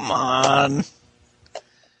 come on.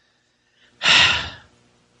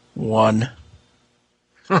 1.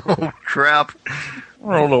 Oh, crap.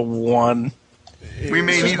 Roll a 1. We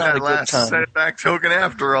may This is need not a that good last time. setback token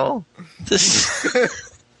after all. This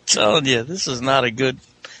is, telling you, this is not a good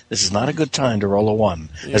time to roll a 1,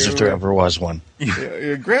 as if there ever was one.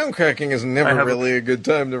 Yeah, ground cracking is never really a good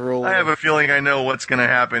time to roll. I have a feeling I know what's going to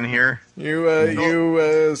happen here.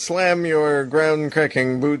 You slam your ground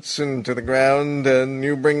cracking boots into the ground, and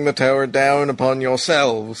you bring the tower down upon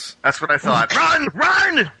yourselves. That's what I thought. Run!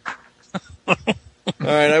 Run! All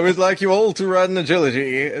right, I would like you all to run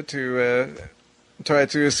agility to try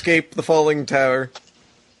to escape the falling tower.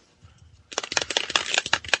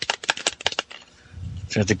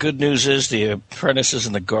 So the good news is the apprentices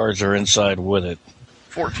and the guards are inside with it.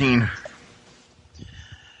 14.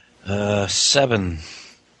 7.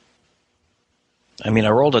 I mean, I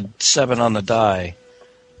rolled a 7 on the die.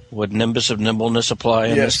 Would Nimbus of Nimbleness apply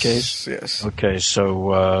in this case? Yes. Okay,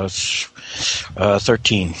 so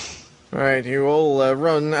 13. All right, you all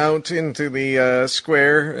run out into the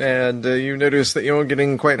square, and you notice that you're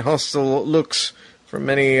getting quite hostile looks from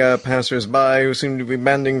many passers-by who seem to be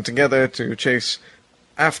banding together to chase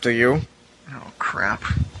after you. Oh, crap.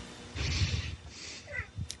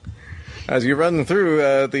 As you run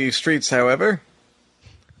through the streets, however,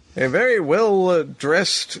 a very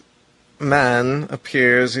well-dressed man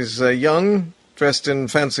appears. He's young, dressed in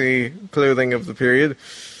fancy clothing of the period,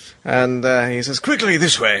 and he says, "Quickly,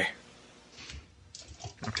 this way.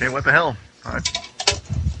 Okay, what the hell?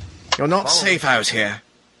 You're not safe out here."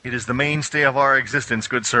 It is the mainstay of our existence,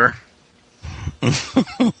 good sir.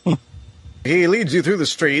 He leads you through the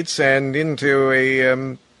streets and into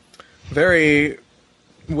a very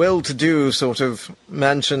well-to-do sort of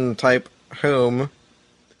mansion-type home.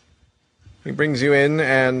 He brings you in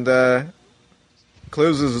and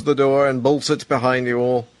closes the door and bolts it behind you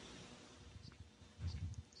all.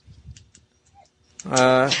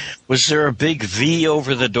 Was there a big V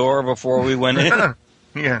over the door before we went in?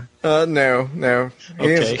 Yeah. No.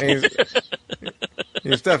 Okay.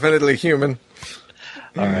 He's definitely human.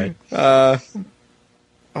 All right.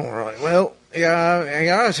 All right, well, you're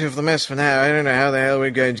out of the mess for now. I don't know how the hell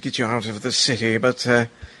we're going to get you out of the city, but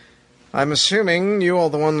I'm assuming you are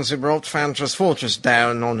the ones who brought Fantra's fortress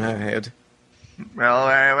down on her head. Well,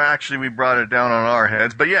 actually, we brought it down on our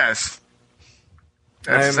heads, but yes.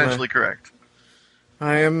 That's essentially correct.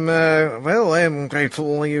 I am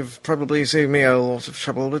grateful. You've probably saved me a lot of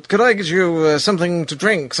trouble, but could I get you something to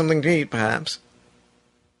drink, something to eat, perhaps?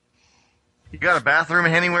 You got a bathroom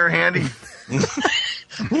anywhere handy?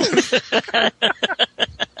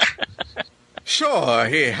 Sure,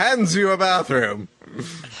 he hands you a bathroom.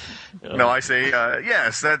 No, I say,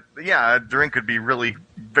 yes, a drink could be really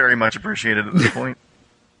very much appreciated at this point.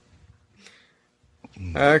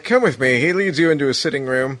 Come with me. He leads you into a sitting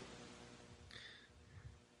room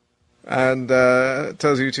and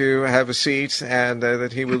tells you to have a seat and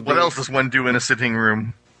that he will What else does one do in a sitting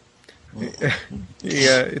room?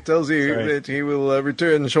 It tells you that he will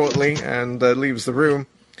return shortly and leaves the room.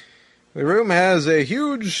 The room has a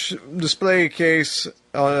huge display case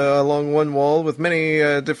along one wall with many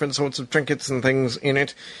different sorts of trinkets and things in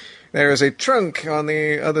it. There is a trunk on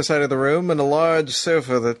the other side of the room and a large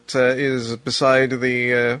sofa that is beside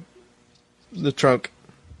the trunk.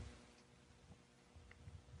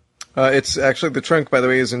 It's actually, the trunk, by the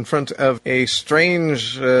way, is in front of a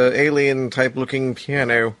strange alien-type looking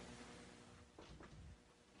piano.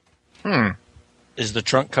 Is the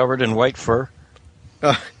trunk covered in white fur?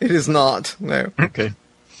 It is not, no. Okay.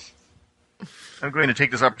 I'm going to take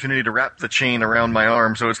this opportunity to wrap the chain around my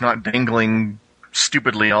arm so it's not dangling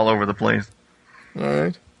stupidly all over the place. All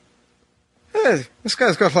right. Hey, this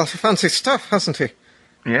guy's got lots of fancy stuff, hasn't he?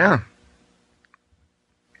 Yeah.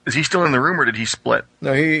 Is he still in the room, or did he split?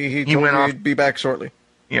 No, he told went me off. he'd be back shortly.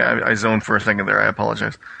 Yeah, I zoned for a second there. I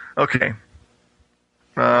apologize. Okay.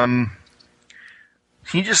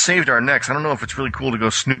 He just saved our necks. I don't know if it's really cool to go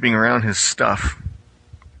snooping around his stuff.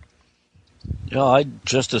 Yeah, I'd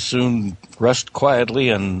just as soon rest quietly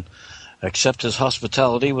and accept his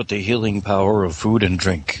hospitality with the healing power of food and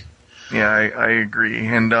drink. Yeah, I agree.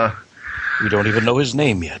 And, We don't even know his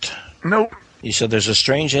name yet. nope. He said there's a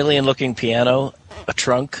strange alien-looking piano, a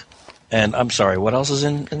trunk, and I'm sorry, what else is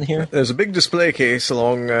in here? There's a big display case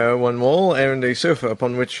along one wall and a sofa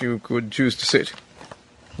upon which you could choose to sit.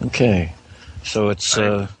 Okay, so it's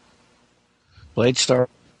Blade Star,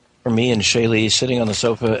 me, and Shaylee sitting on the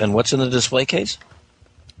sofa, and what's in the display case?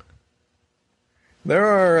 There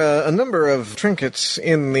are a number of trinkets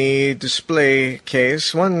in the display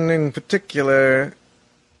case. One in particular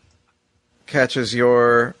catches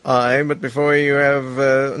your eye, but before you have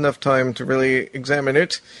enough time to really examine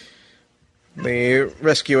it, the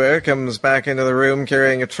rescuer comes back into the room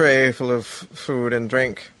carrying a tray full of food and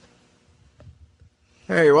drink.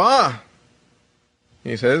 There you are,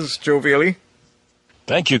 he says jovially.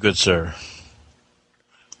 Thank you, good sir.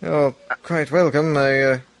 You're quite welcome.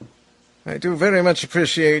 I do very much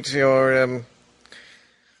appreciate your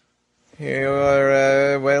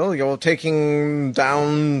you're taking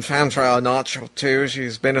down Fantra a notch or two.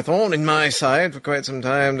 She's been a thorn in my side for quite some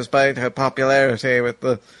time, despite her popularity with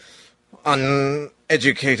the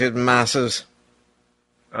uneducated masses.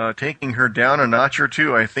 Taking her down a notch or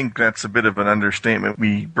two, I think that's a bit of an understatement.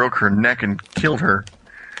 We broke her neck and killed her.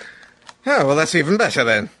 Oh, well, that's even better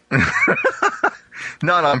then.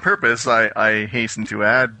 Not on purpose, I hasten to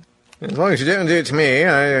add. As long as you don't do it to me,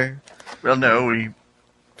 Well, no, we...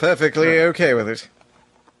 perfectly okay with it.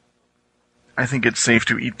 I think it's safe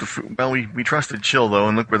to eat the food. Well, we trusted Chill, though,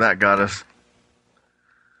 and look where that got us.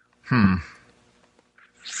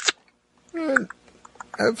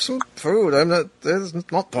 Have some food. There's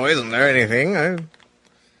not poison or anything.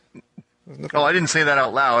 Oh, I didn't say that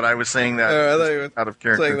out loud. I was saying that I thought you were out of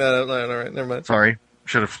character. saying that out loud. All right, never mind. Sorry.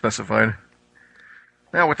 Should have specified.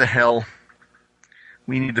 Now, what the hell?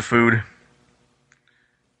 We need the food.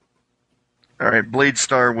 Alright, Blade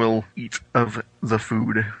Star will eat of the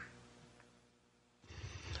food.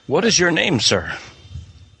 What is your name, sir?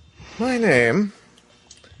 My name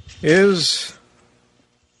is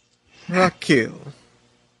Rakil.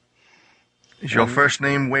 Is your first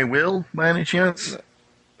name Wei Will, by any chance?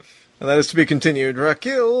 And that is to be continued.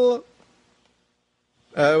 Rakil.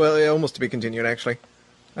 Almost to be continued, actually.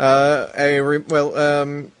 Yes, a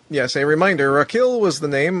reminder. Rakil was the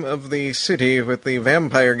name of the city with the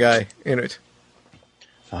vampire guy in it.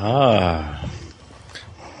 Ah.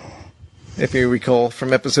 If you recall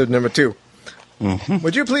from episode number 2. Mm-hmm.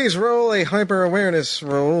 Would you please roll a hyper-awareness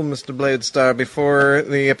roll, Mr. Bladestar, before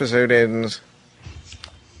the episode ends?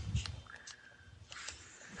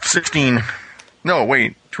 16. No,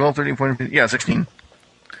 wait. 12, 13, 14, 15. Yeah, 16.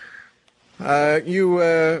 You,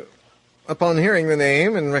 upon hearing the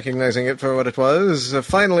name and recognizing it for what it was,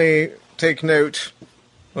 finally take note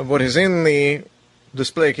of what is in the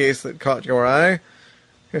display case that caught your eye.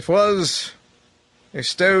 It was a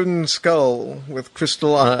stone skull with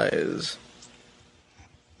crystal eyes.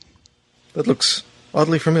 That looks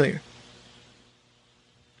oddly familiar.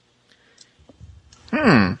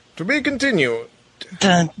 To be continued.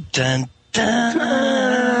 Dun, dun, dun.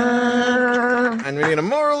 And we need a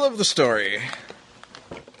moral of the story.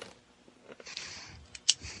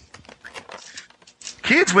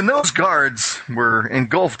 Kids, when those guards were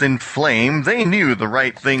engulfed in flame, they knew the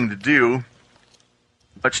right thing to do,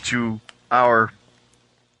 much to our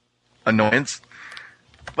annoyance.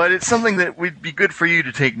 But it's something that would be good for you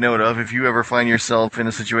to take note of if you ever find yourself in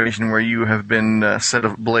a situation where you have been set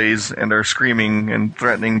ablaze and are screaming and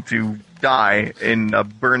threatening to die in a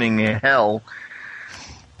burning hell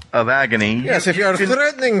of agony. Yes, if you're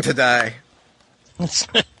threatening to die. If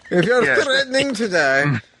you're Yes. threatening to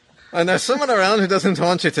die, and there's someone around who doesn't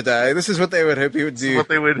want you to die, this is what they would hope you would do. What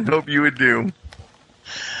they would hope you would do.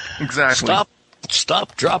 Exactly.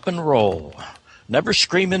 Stop, drop, and roll. Never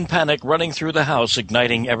scream in panic, running through the house,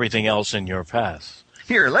 igniting everything else in your path.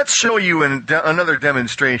 Here, let's show you another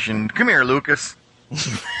demonstration. Come here, Lucas.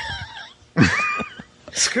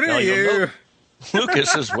 Screw Now, you'll you. know-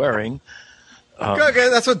 Lucas is wearing... Okay,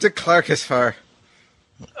 that's what Dick Clark is for.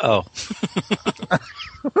 Oh,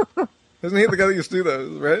 Isn't he the guy that used to do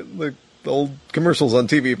those, right? Like old commercials on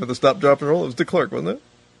TV for the Stop, Drop, and Roll. It was Dick Clark, wasn't it?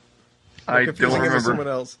 I don't remember. Someone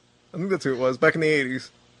else. I think that's who it was, back in the 80s.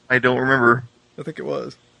 I don't remember. I think it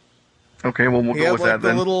was. Okay, well, we'll go with that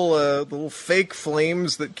then. The little fake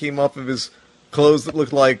flames that came off of his clothes that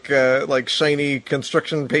looked like shiny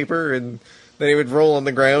construction paper, and then he would roll on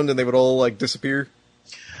the ground and they would all like disappear.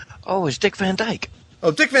 Oh, it's Dick Van Dyke.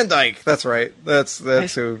 Oh, Dick Van Dyke. That's right. That's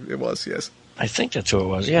who it was. Yes. I think that's who it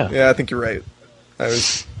was. Yeah. Yeah, I think you're right. I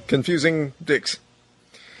was confusing dicks.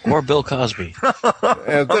 Or Bill Cosby.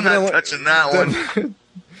 I'm not touching that one.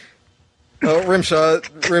 Oh, rimshot.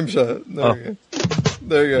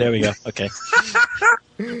 There you go. There we go. Okay.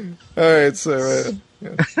 All right. So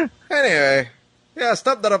yeah. Anyway, yeah,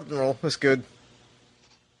 Stop, That Up and Roll. That's good.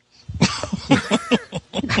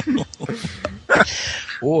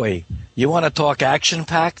 Boy, you want to talk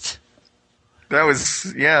action-packed? That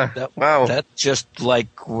was, yeah. Wow. That's just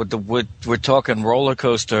like we're talking roller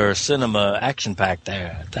coaster cinema action-packed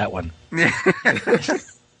there. That one.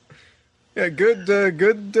 Yeah, good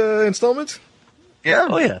installments. Yeah.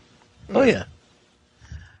 Oh yeah. Oh yeah.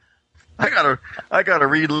 I gotta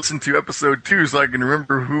re-listen to episode 2 so I can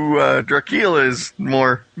remember who Dracula is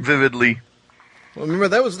more vividly. Well, remember,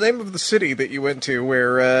 that was the name of the city that you went to,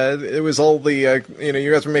 where it was all the,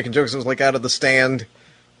 you guys were making jokes, it was like Out of the Stand.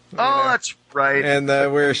 Oh, that's right. And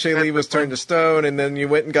where Shaylee was turned to stone, and then you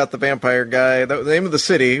went and got the vampire guy. The name of the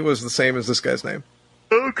city was the same as this guy's name.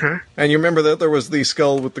 Okay. And you remember that there was the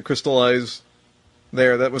skull with the crystal eyes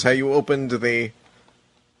there. That was how you opened the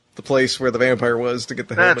place where the vampire was to get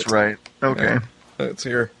the helmet. That's right. Okay. Yeah. That's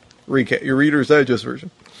your recap, your Reader's Digest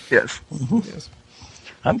version. Yes. Mm-hmm. Yes.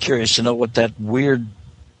 I'm curious to know what that weird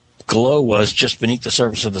glow was just beneath the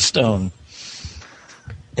surface of the stone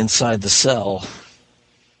inside the cell.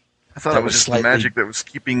 I thought it was just the magic that was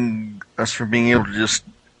keeping us from being able to just...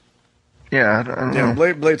 Yeah, I don't know.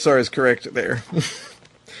 Bladestar is correct there.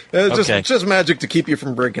 It's just magic to keep you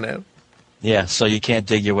from breaking out. Yeah, so you can't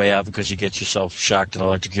dig your way out because you get yourself shocked and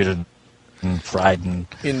electrocuted and fried and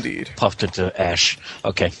Indeed. Puffed into ash.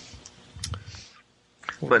 Okay.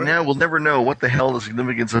 But now we'll never know what the hell the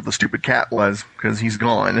significance of the stupid cat was, because he's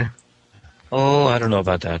gone. Oh, I don't know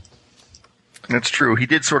about that. That's true. He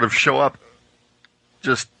did sort of show up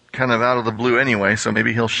just kind of out of the blue anyway, so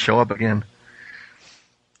maybe he'll show up again.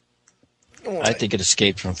 I think it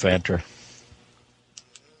escaped from Fantra.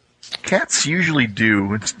 Cats usually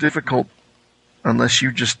do. It's difficult unless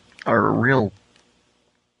you just are a real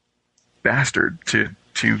bastard to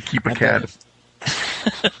keep a cat.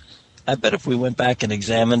 I bet if we went back and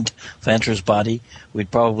examined Fantra's body, we'd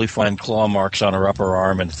probably find claw marks on her upper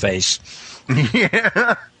arm and face.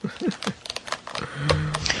 Yeah.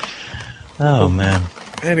 Oh, man.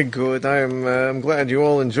 Very good. I'm glad you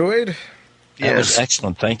all enjoyed. That was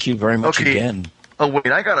excellent. Thank you very much again. Oh, wait,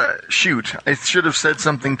 I gotta shoot. I should have said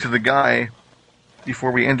something to the guy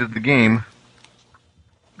before we ended the game,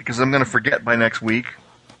 because I'm gonna forget by next week.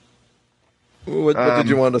 What did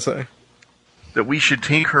you want to say? That we should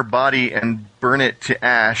take her body and burn it to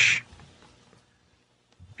ash,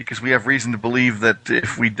 because we have reason to believe that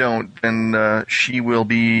if we don't, then she will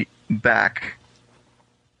be back,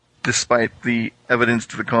 despite the evidence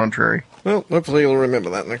to the contrary. Well, hopefully you'll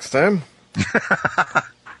remember that next time.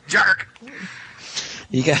 Jerk!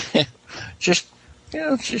 You got just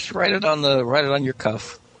write it on your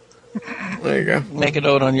cuff. There you go. Make a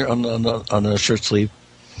note on the shirt sleeve.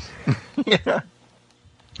 Yeah.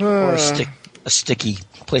 Or a sticky.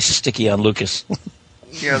 Place a sticky on Lucas.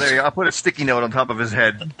 Yeah, there you go. I'll put a sticky note on top of his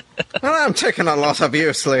head. Well, I'm taking a lot of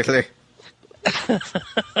use lately.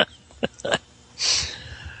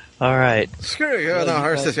 All right. Screw you, the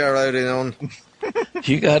horses you're riding on.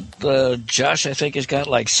 You got Josh, I think, has got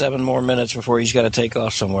like 7 more minutes before he's got to take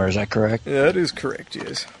off somewhere. Is that correct? Yeah, that is correct,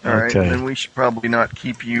 yes. All right, then we should probably not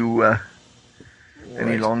keep you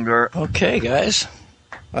any longer. Okay, guys.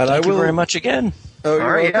 And Thank you very much again. Oh,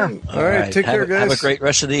 all right, yeah. All right, take care, guys. Have a great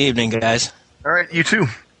rest of the evening, guys. All right, you too.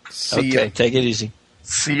 See ya. Take it easy.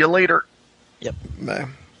 See you later. Yep. Bye.